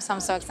kicked off, so I'm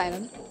so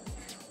excited.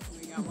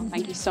 Well,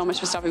 thank you so much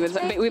for stopping with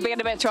us. We've got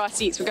to get to our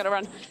seats. We've got to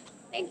run.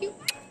 Thank you.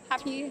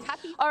 Happy?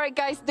 All right,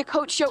 guys, the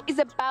Coach Show is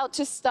about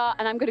to start,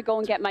 and I'm going to go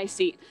and get my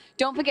seat.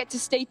 Don't forget to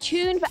stay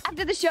tuned for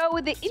after the show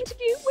with the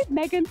interview with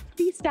Megan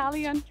Thee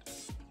Stallion.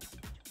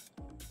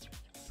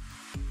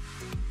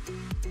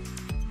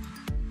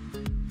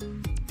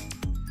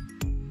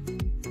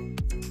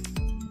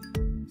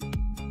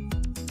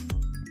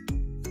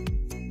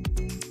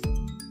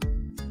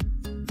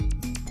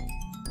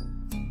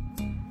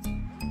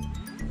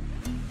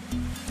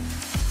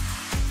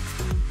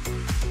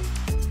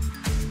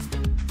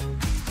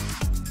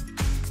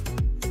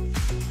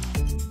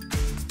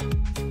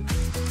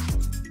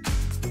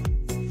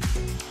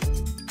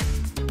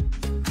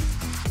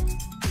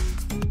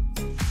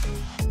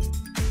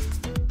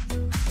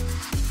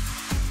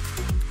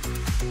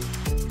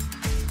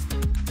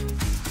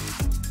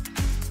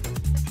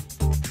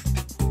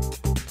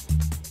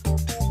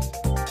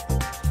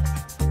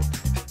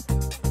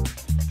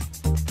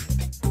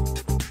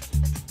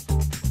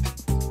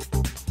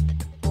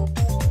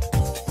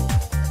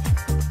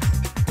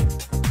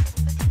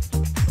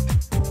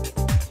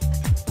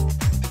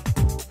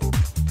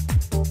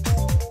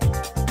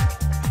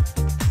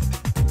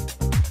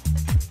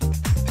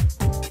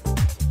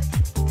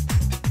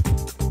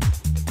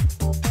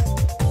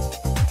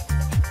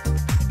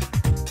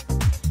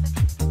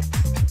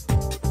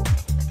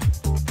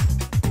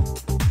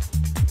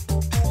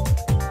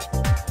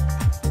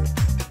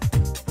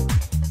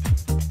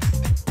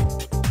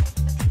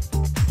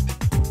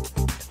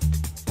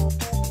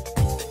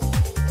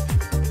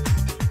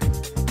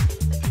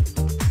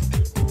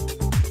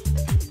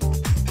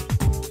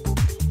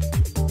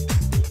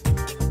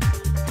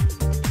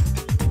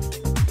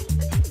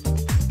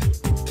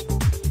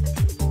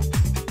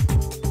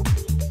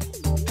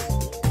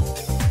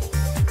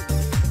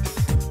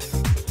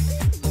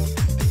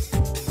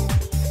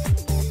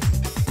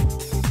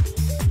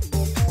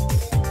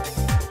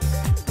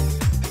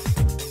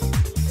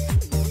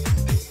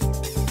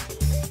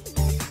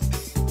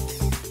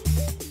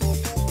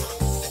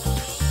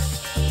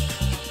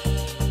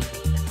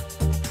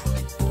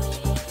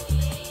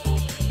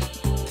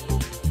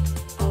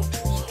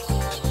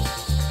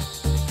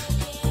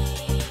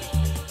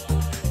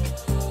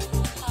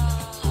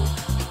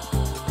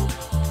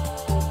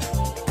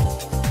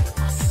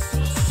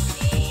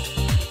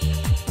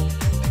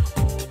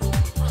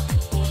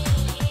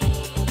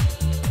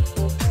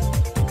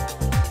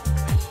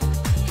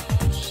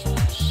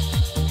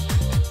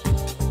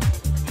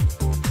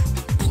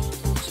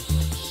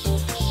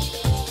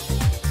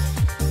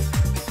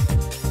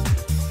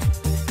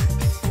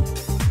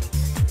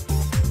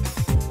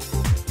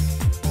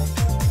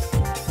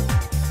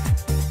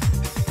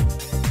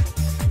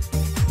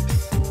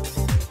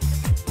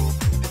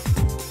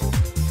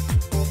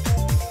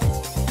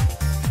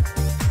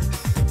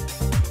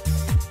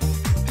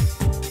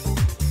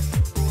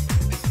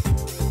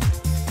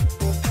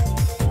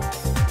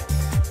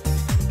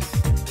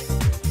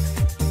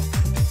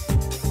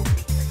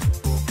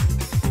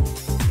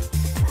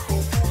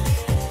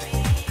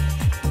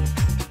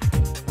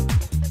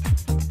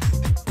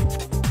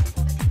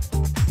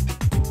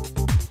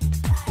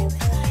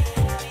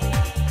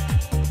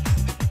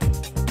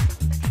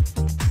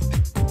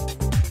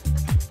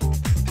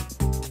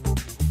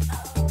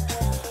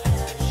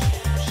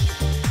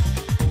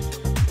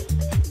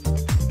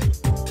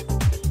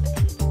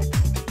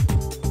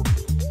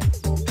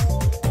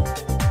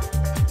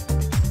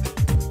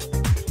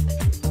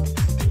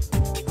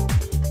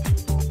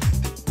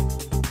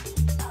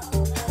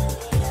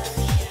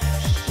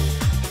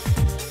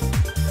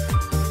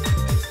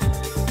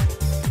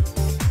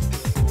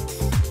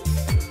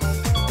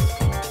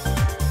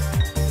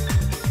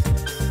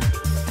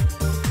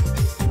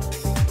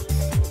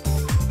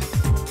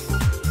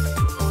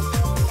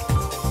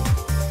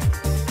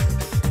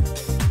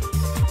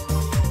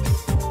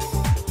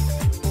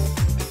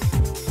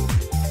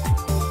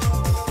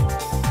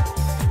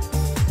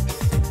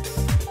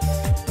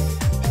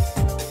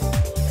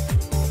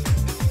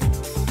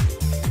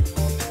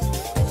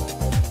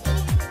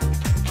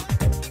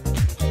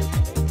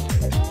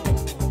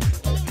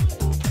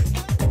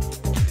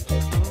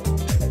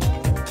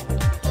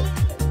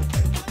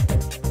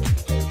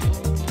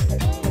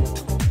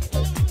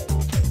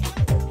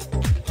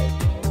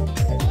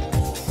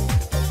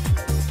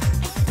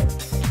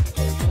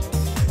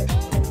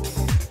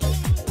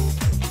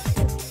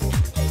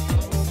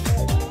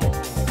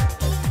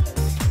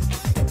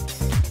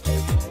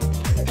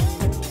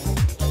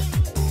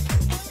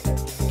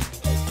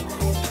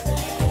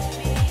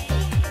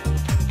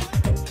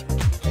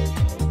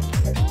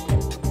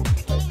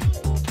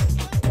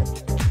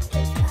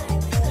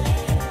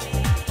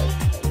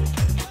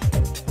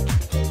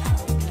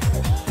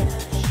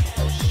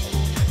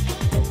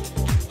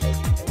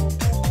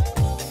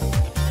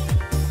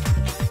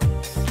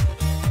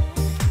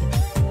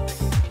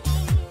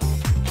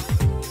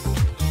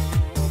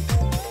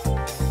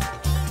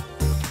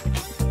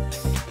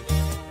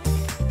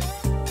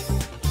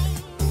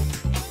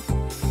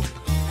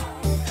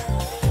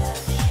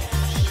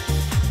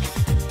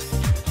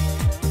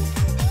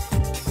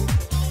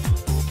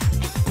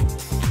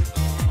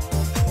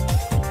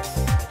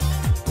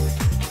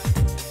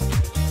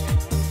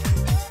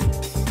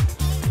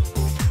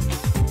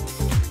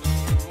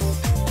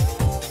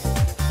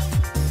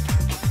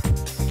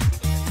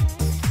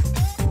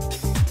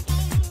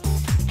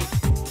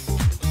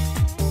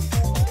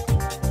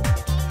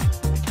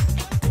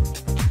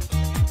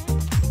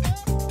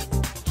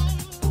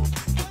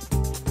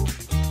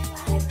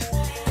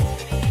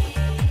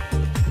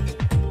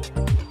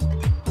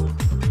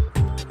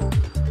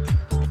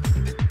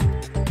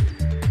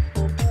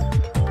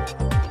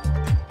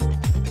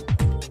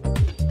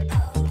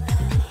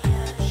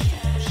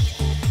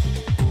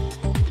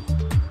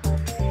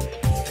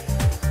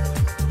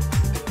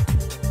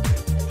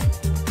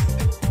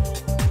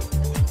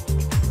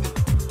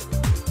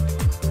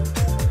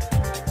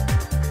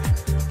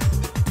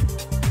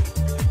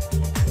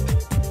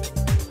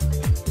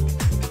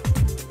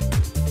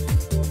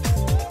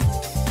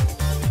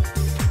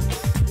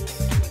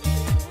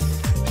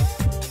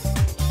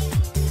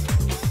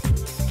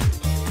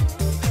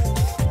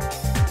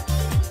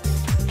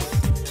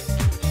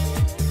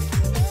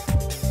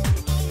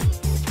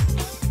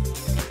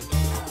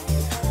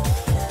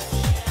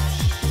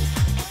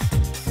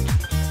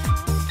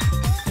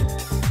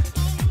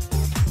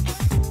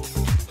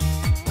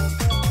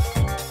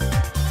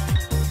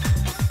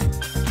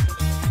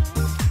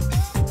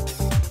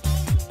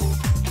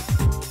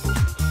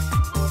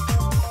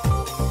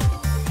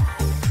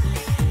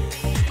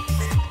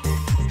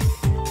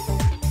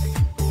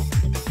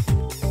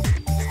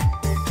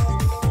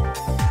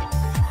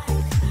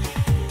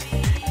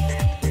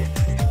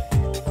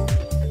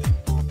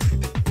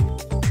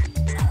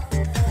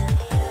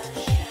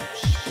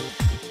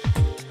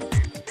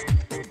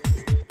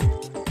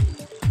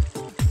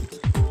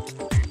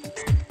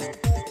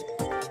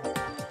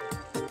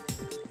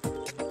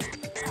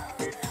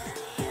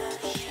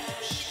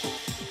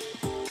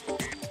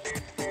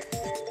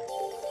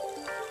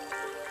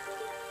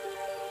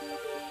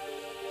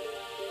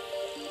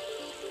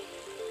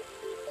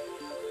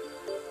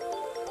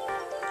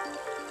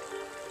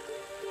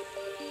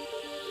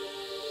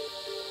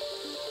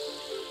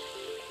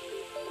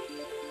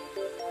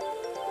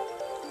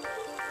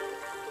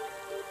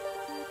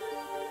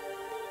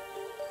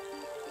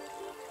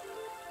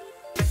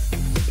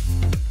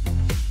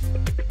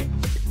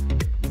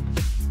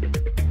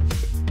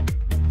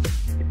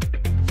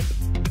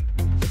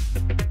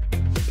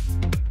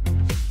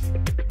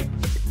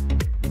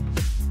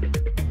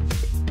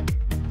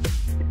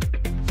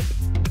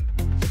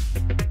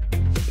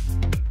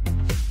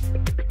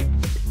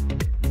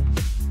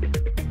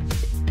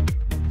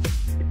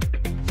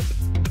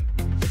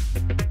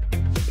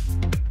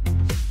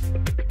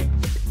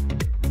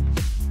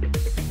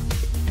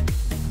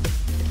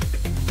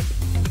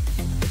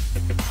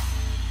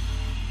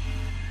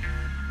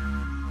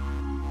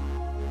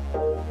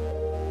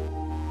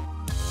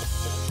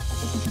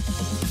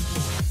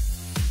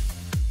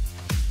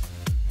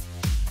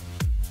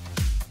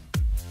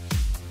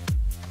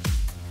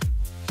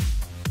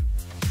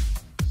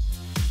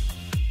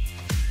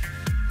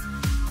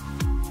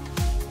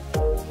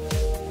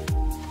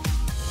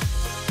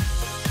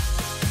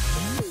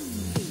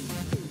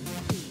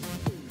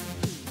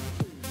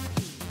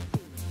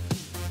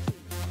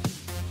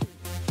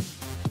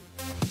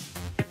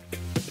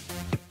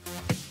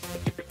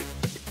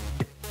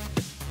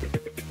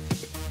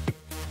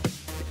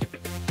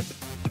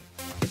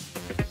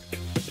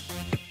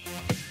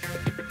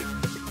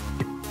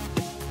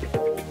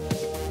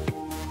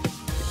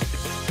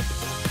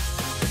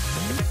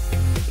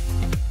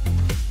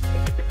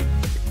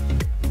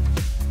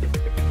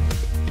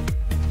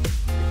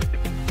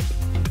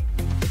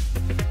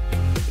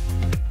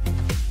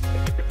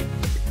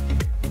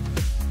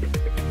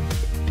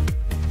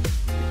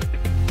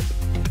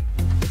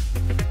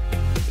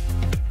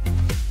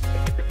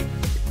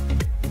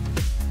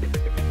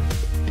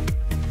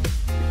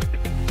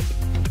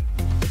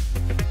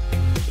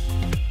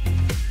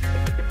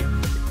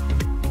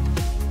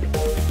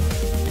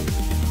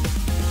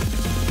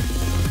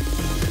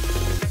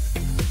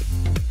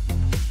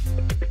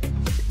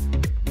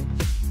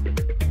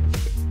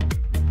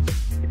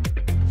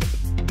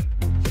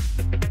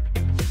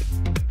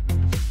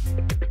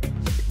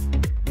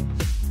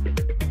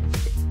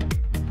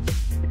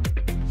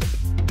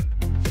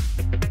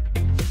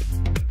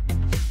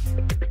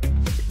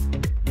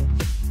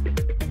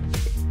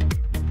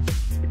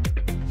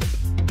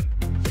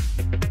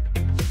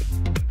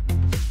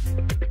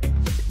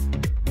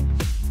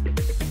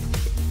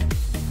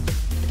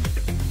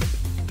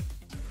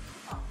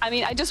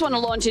 mean, I just want to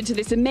launch into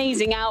this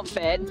amazing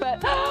outfit,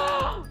 but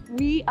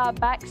we are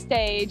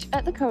backstage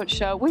at the Coach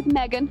Show with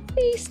Megan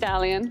Thee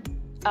Stallion.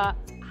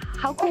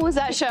 How cool was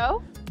that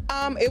show?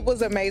 It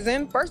was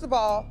amazing. First of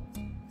all,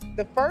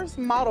 the first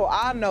model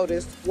I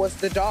noticed was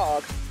the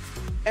dog.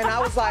 And I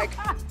was like,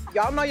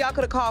 y'all know y'all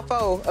could have called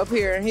Foe up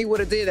here and he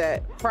would have did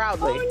that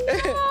proudly.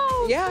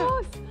 Oh, no,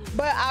 yeah.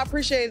 But I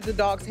appreciated the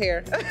dog's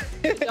hair.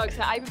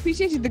 I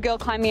appreciated the girl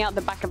climbing out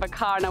the back of a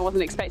car and I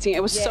wasn't expecting it. I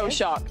was so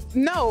shocked.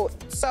 No,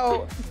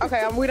 so,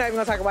 okay, we're not even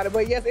gonna talk about it,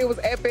 but yes, it was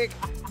epic.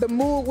 The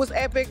move was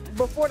epic.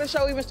 Before the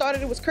show even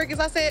started, it was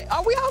crickets. I said,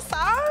 are we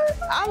outside?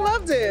 I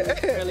loved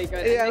it. Really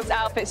good. Yeah. This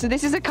outfit, so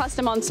this is a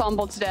custom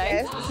ensemble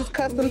today. Yes, this is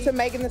custom to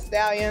Megan Thee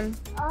Stallion.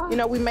 You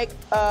know, we make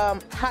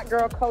hot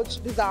girl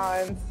Coach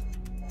designs.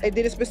 They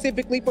did it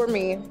specifically for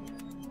me.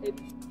 It's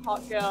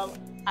hot girl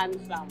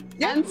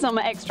and some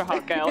extra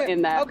hot girl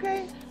in there.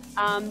 Okay.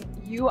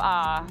 You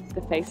are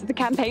the face of the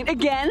campaign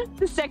again,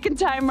 the second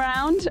time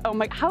round. Oh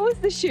my, how was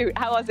the shoot?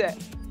 How was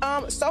it?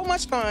 So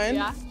much fun.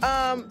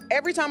 Yeah.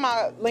 Every time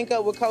I link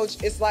up with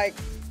Coach, it's like,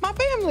 my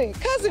family,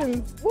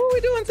 cousins, what are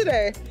we doing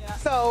today? Yeah.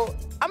 So,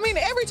 I mean,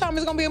 every time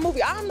it's gonna be a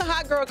movie. I'm the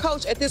hot girl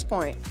Coach at this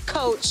point.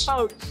 Coach.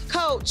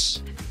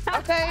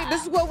 Okay,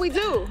 this is what we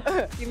do.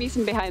 Give me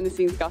some behind the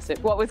scenes gossip.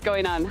 What was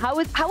going on? How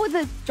was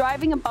the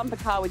driving a bumper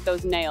car with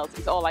those nails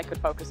is all I could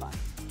focus on.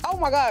 Oh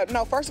my God,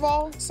 no, first of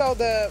all, so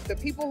the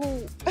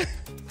people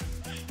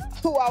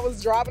who I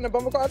was driving the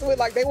bumper cars with,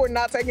 like they were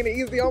not taking it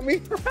easy on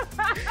me.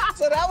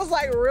 So that was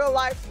like real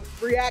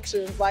life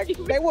reactions. Like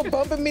they were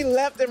bumping me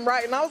left and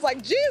right and I was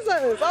like,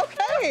 Jesus,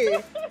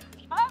 okay.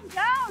 Calm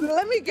down.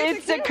 Let me get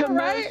it's the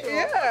camera right. Commercial.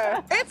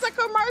 Yeah, it's a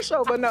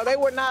commercial, but no, they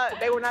were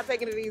not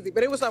taking it easy.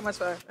 But it was so much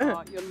fun.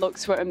 Oh, your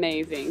looks were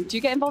amazing. Do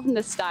you get involved in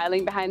the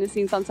styling behind the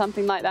scenes on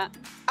something like that?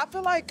 I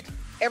feel like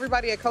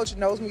everybody at Coach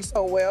knows me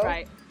so well.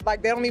 Right.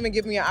 Like they don't even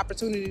give me an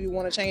opportunity to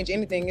want to change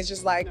anything. It's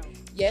just like,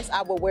 yes,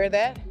 I will wear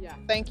that. Yeah.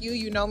 Thank you.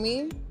 You know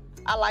me.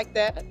 I like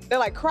that. They're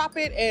like, crop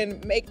it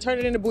and turn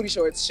it into booty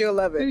shorts. She'll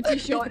love it. Booty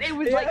short. It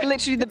was like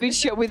literally the booty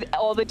short with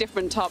all the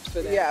different tops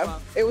with it. Yeah,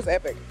 wow. It was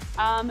epic.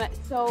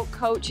 So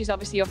Coach is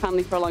obviously your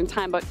family for a long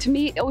time, but to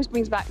me, it always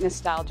brings back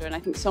nostalgia. And I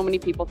think so many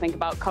people think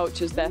about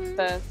Coach as their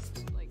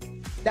first,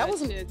 I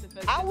was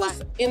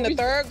in the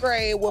 3rd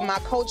grade with my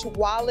Coach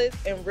wallets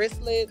and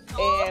wristlets,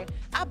 and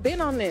I've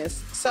been on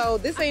this. So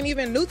this ain't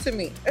even new to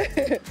me.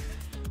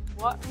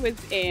 What was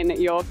in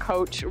your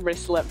Coach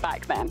wristlet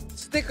back then?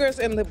 Stickers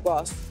and lip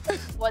gloss.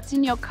 What's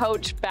in your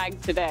Coach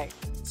bag today?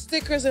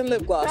 Stickers and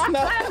lip gloss.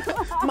 No,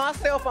 my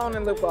cell phone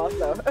and lip gloss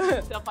though.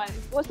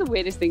 What's the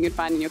weirdest thing you'd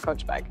find in your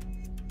Coach bag?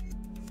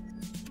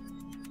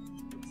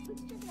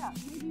 Let's check it out.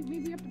 Maybe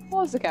you have to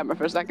pause the camera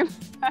for a second.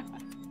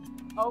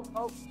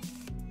 Oh.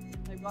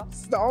 Lip gloss.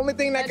 It's the only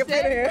thing that can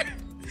fit in here.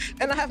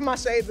 And I have my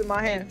shades in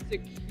my hand.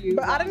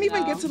 But I didn't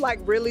even get to like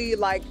really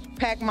like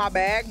pack my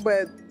bag,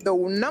 but the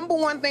number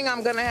one thing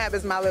I'm gonna have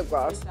is my lip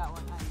gloss.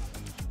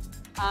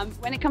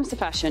 When it comes to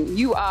fashion,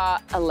 you are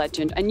a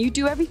legend and you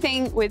do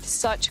everything with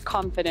such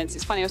confidence.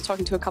 It's funny, I was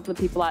talking to a couple of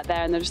people out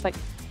there and they're just like,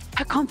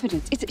 her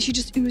confidence, she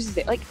just oozes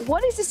it. Like,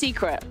 what is the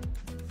secret?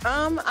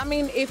 I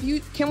mean,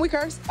 can we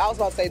curse? I was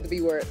about to say the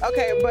B word.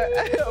 Okay, but,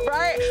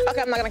 right?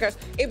 Okay, I'm not gonna curse.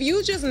 If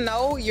you just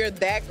know you're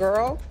that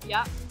girl,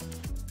 yeah,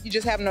 you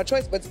just have no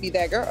choice but to be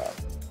that girl.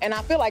 And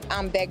I feel like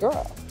I'm that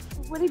girl.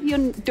 What if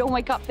you don't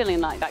wake up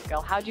feeling like that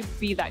girl? How do you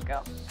be that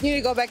girl? You need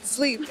to go back to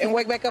sleep and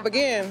wake back up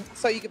again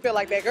so you can feel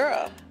like that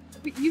girl.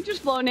 You've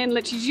just flown in,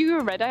 literally, did you do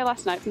a red eye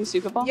last night from the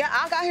Super Bowl? Yeah,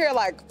 I got here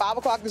like 5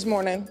 o'clock this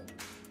morning.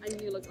 And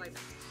you look like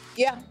that?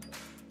 Yeah,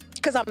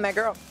 because I'm that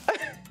girl.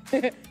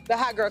 The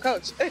hot girl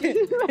Coach.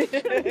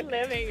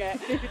 Living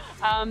it.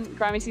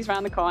 Grammy's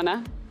around the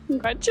corner.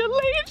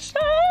 Congratulations!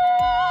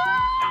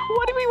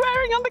 What are we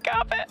wearing on the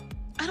carpet?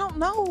 I don't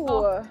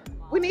know.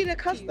 We need a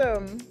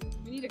custom.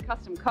 We need a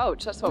custom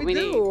Coach. That's what we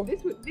need.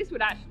 This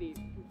would actually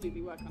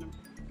completely work on a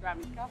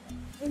Grammy's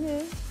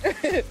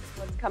carpet.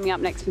 What's coming up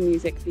next for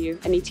music for you?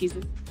 Any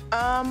teasers?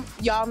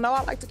 Y'all know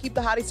I like to keep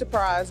the hottie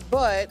surprised,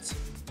 but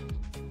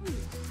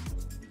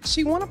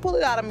she want to pull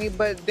it out of me.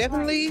 But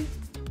definitely,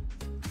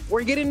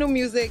 we're getting new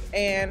music,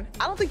 and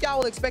I don't think y'all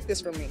will expect this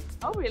from me.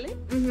 Oh, really?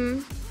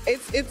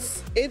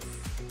 It's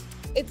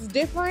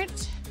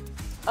different.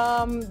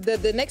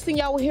 The next thing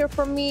y'all will hear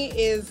from me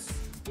is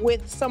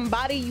with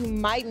somebody you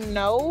might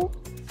know,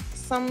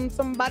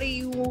 somebody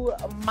you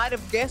might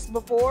have guessed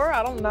before.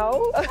 I don't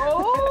know.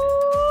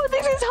 Oh,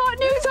 this is hot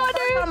news, hot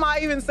news. First time I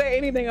even say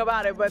anything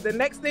about it, but the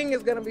next thing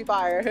is gonna be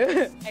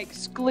fire.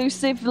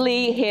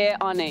 Exclusively here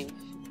on Age.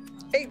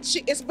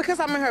 It's because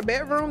I'm in her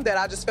bedroom that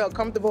I just felt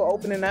comfortable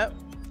opening up.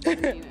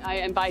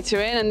 I invite you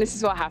in, and this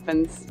is what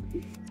happens.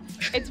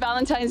 It's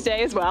Valentine's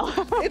Day as well.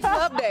 It's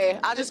love day.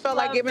 I just felt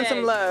like giving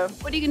some love.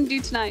 What are you gonna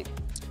do tonight?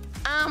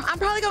 I'm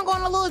probably gonna go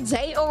on a little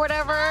date or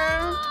whatever.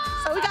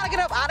 So we gotta get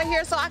up out of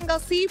here so I can go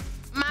see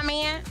my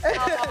man.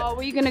 Oh, where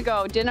are you gonna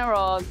go? Dinner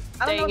or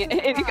staying?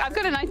 I've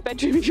got a nice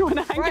bedroom if you want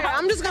to hang out.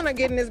 I'm just gonna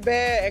get in this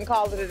bed and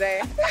call it a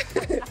day.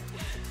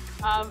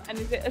 And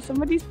is it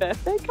somebody's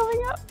birthday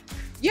coming up?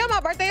 Yeah,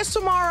 my birthday is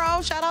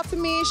tomorrow. Shout out to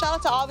me. Shout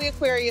out to all the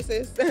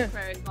Aquariuses.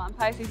 Aquarius, well, I'm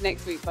Pisces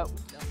next week, but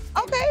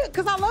okay,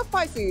 because I love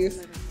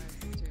Pisces.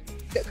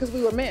 Because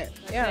we were meant.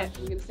 Yeah.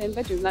 We're going to stay in the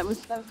bedroom. That was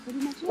pretty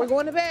much it. We're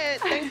going to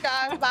bed. Thanks,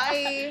 guys.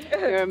 Bye.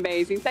 You're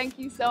amazing. Thank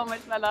you so much,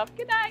 my love.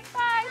 Good night.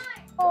 Bye.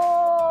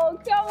 Oh,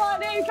 come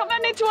on in. Come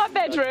on into our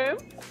bedroom.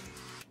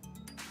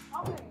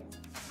 Okay.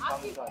 I'll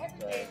keep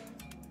everything.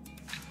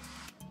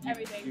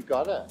 Everything. You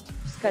got it.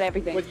 Just got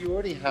everything. Well, you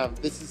already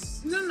have. This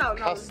is no.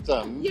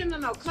 custom. Yeah,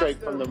 no. Straight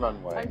custom. from the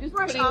runway. I'm just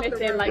putting this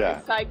in like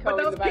a psycho. But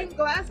those pink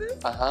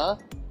glasses? Uh-huh.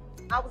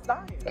 I was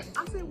dying.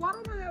 I said, why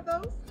don't I have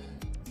those?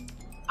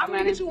 I'm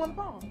gonna get you on the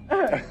phone.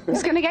 I'm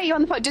just gonna get you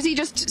on the phone. Does he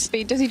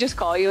just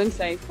call you and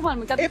say, come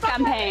on, we got this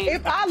campaign?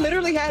 If I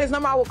literally had his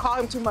number, I would call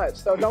him too much,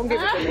 so don't give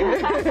it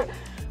to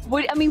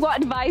me. What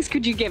advice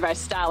could you give us?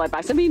 Style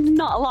advice? I mean,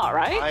 not a lot,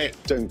 right? I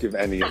don't give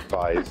any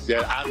advice.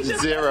 Yeah, at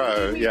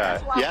zero. Yeah,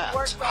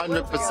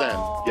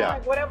 100%. Yeah.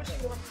 Whatever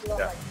she wants to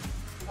do.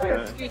 We're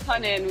gonna scoot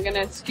on in. We're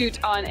gonna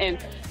scoot on in.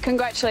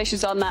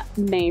 Congratulations on that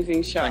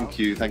amazing show. Thank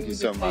you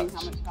so much.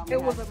 It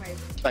was amazing.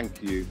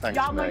 Thank you. Thanks,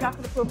 Y'all know y'all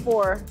could have put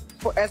four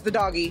as the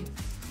doggy.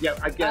 Yeah,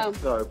 I guess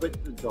so.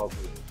 But the dog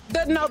was.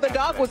 The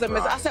dog was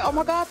amazing. I said, oh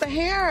my God, the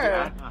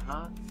hair.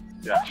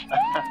 Yeah.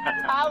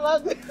 I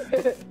loved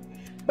it.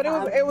 But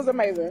it was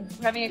amazing.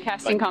 We're having a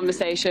casting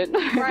conversation.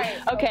 Right.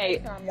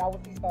 Okay.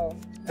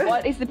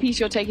 What is the piece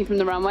you're taking from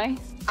the runway?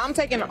 I'm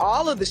taking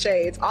all of the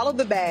shades, all of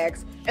the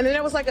bags, and then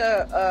there was like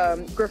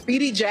a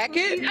graffiti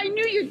jacket. I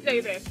knew you'd say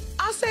this.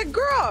 I said,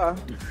 girl,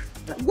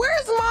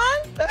 where's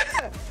mine?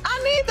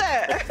 I need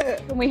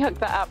that. Can we hook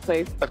that up,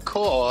 please? Of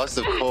course.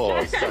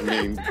 I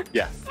mean,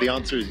 yes. The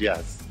answer is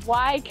yes.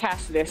 Why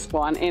cast this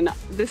one in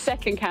the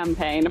second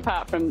campaign,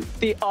 apart from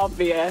the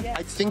obvious?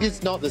 I think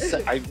it's not the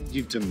same.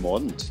 You've done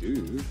more than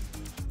two.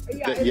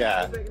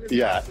 Yeah.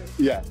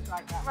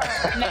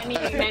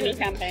 Many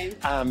campaigns.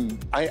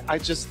 I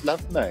just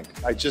love Meg.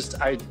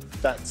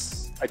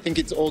 I think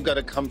it's all got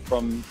to come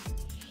from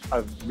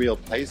a real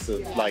place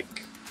of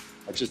like.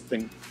 I just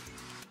think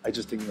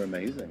you're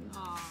amazing.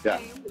 Yeah. I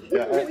feel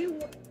like it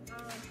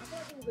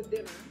was a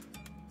dinner.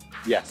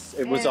 Yes,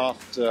 it was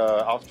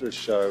after a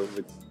show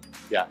with.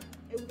 Yeah.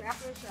 It was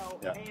after a show,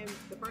 and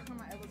the first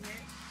time I ever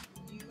met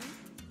you,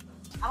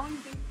 I don't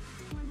even think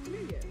you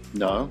were yet.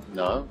 No.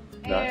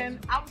 And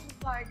I was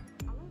just like,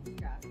 I love this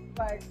guy.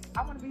 Like,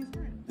 I want to be his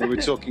friend. We were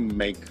talking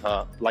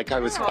makeup. Like, I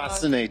was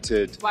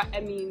fascinated. Well, I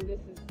mean,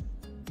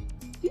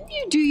 didn't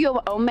you do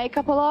your own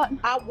makeup a lot?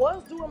 I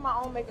was doing my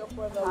own makeup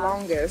for the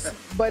longest,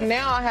 but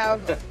now I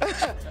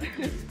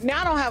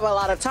don't have a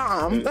lot of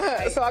time.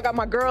 So I got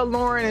my girl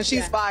Lauren, and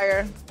she's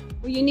fire.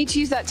 Well, you need to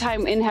use that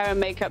time in hair and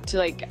makeup to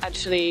like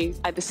actually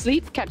either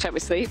sleep, catch up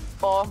with sleep,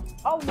 or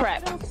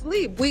prep. We don't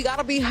sleep. We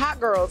gotta be hot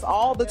girls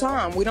all the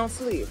time. We don't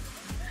sleep.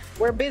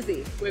 We're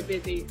busy. We're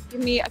busy.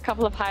 Give me a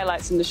couple of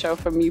highlights in the show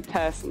from you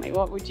personally.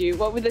 What were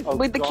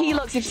the key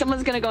looks? If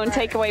someone's gonna go and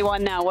take away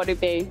one now, what would it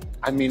be?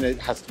 I mean, it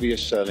has to be a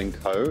shearling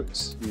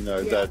coat. You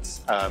know, that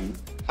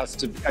has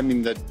to. I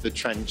mean, the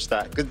trench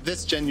that. Because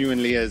this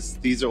genuinely is.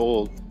 These are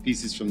all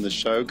pieces from the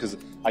show because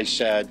I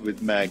shared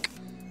with Meg.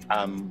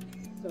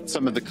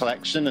 Some of the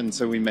collection, and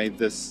so we made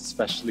this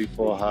especially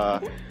for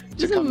her.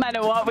 Doesn't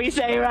matter what we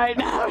say right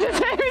now. You're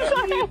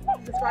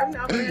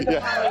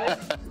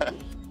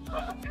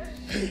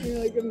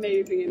like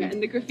amazing in it,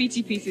 and the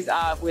graffiti pieces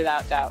are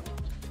without doubt.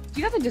 Do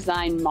you have a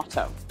design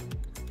motto?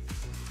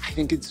 I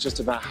think it's just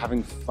about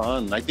having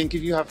fun. I think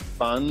if you have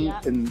fun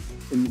in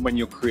when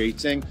you're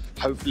creating,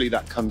 hopefully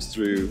that comes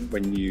through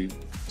when you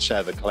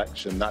share the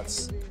collection.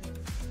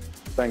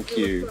 Thank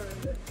you.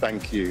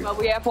 Well,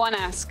 we have one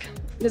ask.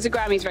 There's a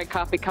Grammys red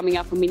carpet coming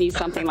up, and we need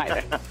something like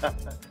this.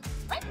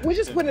 We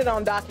just put it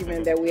on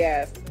document that we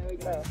asked. There we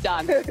go.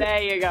 Done.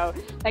 There you go.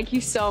 Thank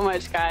you so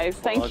much, guys.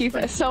 Thank you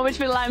so much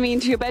for allowing me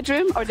into your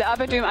bedroom or the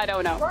other bedroom. I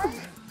don't know.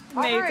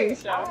 Amazing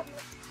show.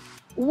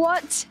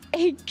 What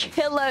a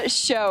killer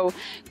show.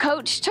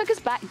 Coach took us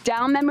back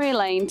down memory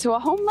lane to a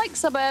home-like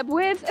suburb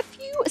with a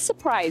few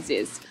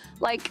surprises,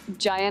 like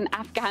giant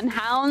Afghan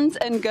hounds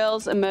and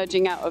girls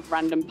emerging out of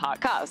random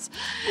parked cars.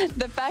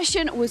 The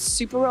fashion was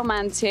super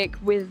romantic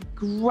with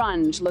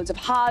grunge, loads of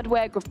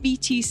hardware,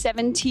 graffiti,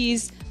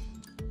 70s,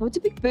 loads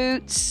of big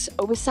boots,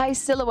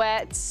 oversized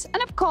silhouettes,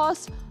 and of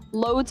course,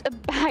 loads of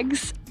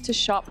bags to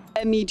shop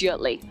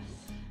immediately.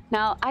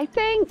 Now, I'd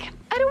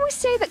always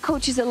say that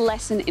Coach is a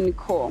lesson in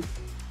cool.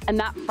 And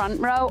that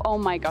front row, oh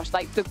my gosh,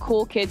 like the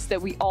cool kids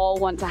that we all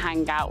want to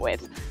hang out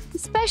with,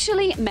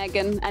 especially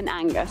Megan and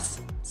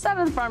Angus. Sat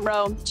in the front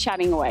row,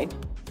 chatting away.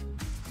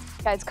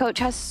 Guys, Coach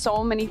has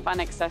so many fun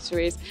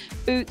accessories,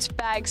 boots,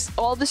 bags,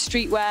 all the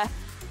streetwear.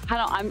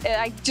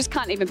 I just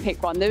can't even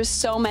pick one. There's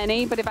so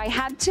many, but if I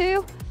had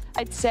to,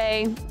 I'd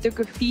say the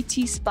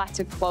graffiti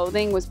splattered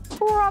clothing was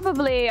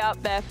probably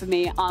up there for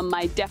me on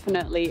my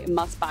definitely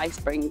must-buy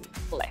spring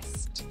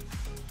list.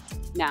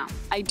 Now,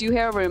 I do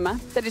hear a rumor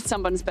that it's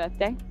someone's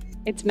birthday.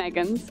 It's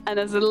Megan's, and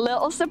there's a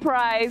little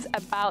surprise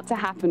about to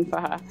happen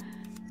for her.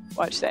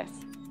 Watch this.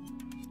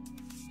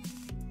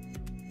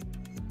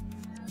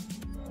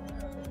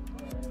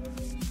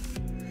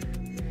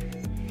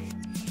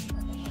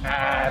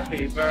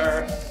 Happy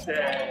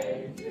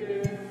birthday to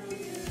you.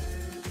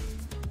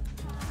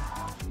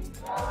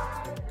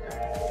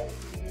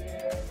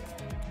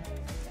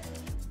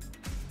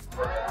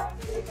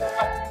 Happy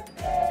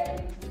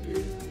birthday to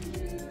you.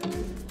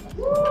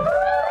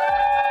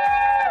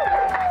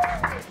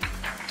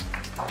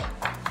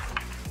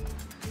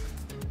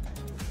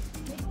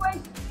 Sneak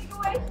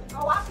away.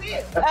 Oh, I see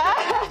it.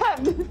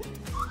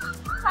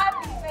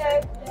 Happy birthday.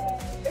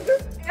 Is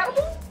this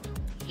edible?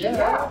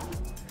 Yeah.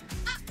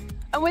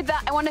 And with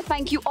that, I want to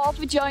thank you all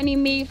for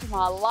joining me from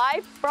our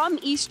live from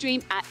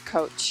LIVESTREAM at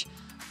Coach.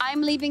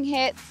 I'm leaving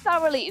here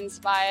thoroughly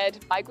inspired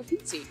by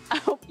graffiti. I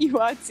hope you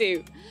are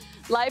too.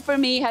 Live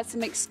from Me has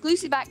some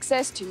exclusive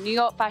access to New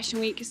York Fashion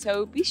Week,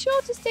 so be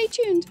sure to stay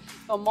tuned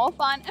for more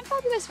fun and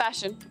fabulous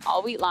fashion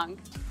all week long.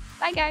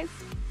 Bye guys.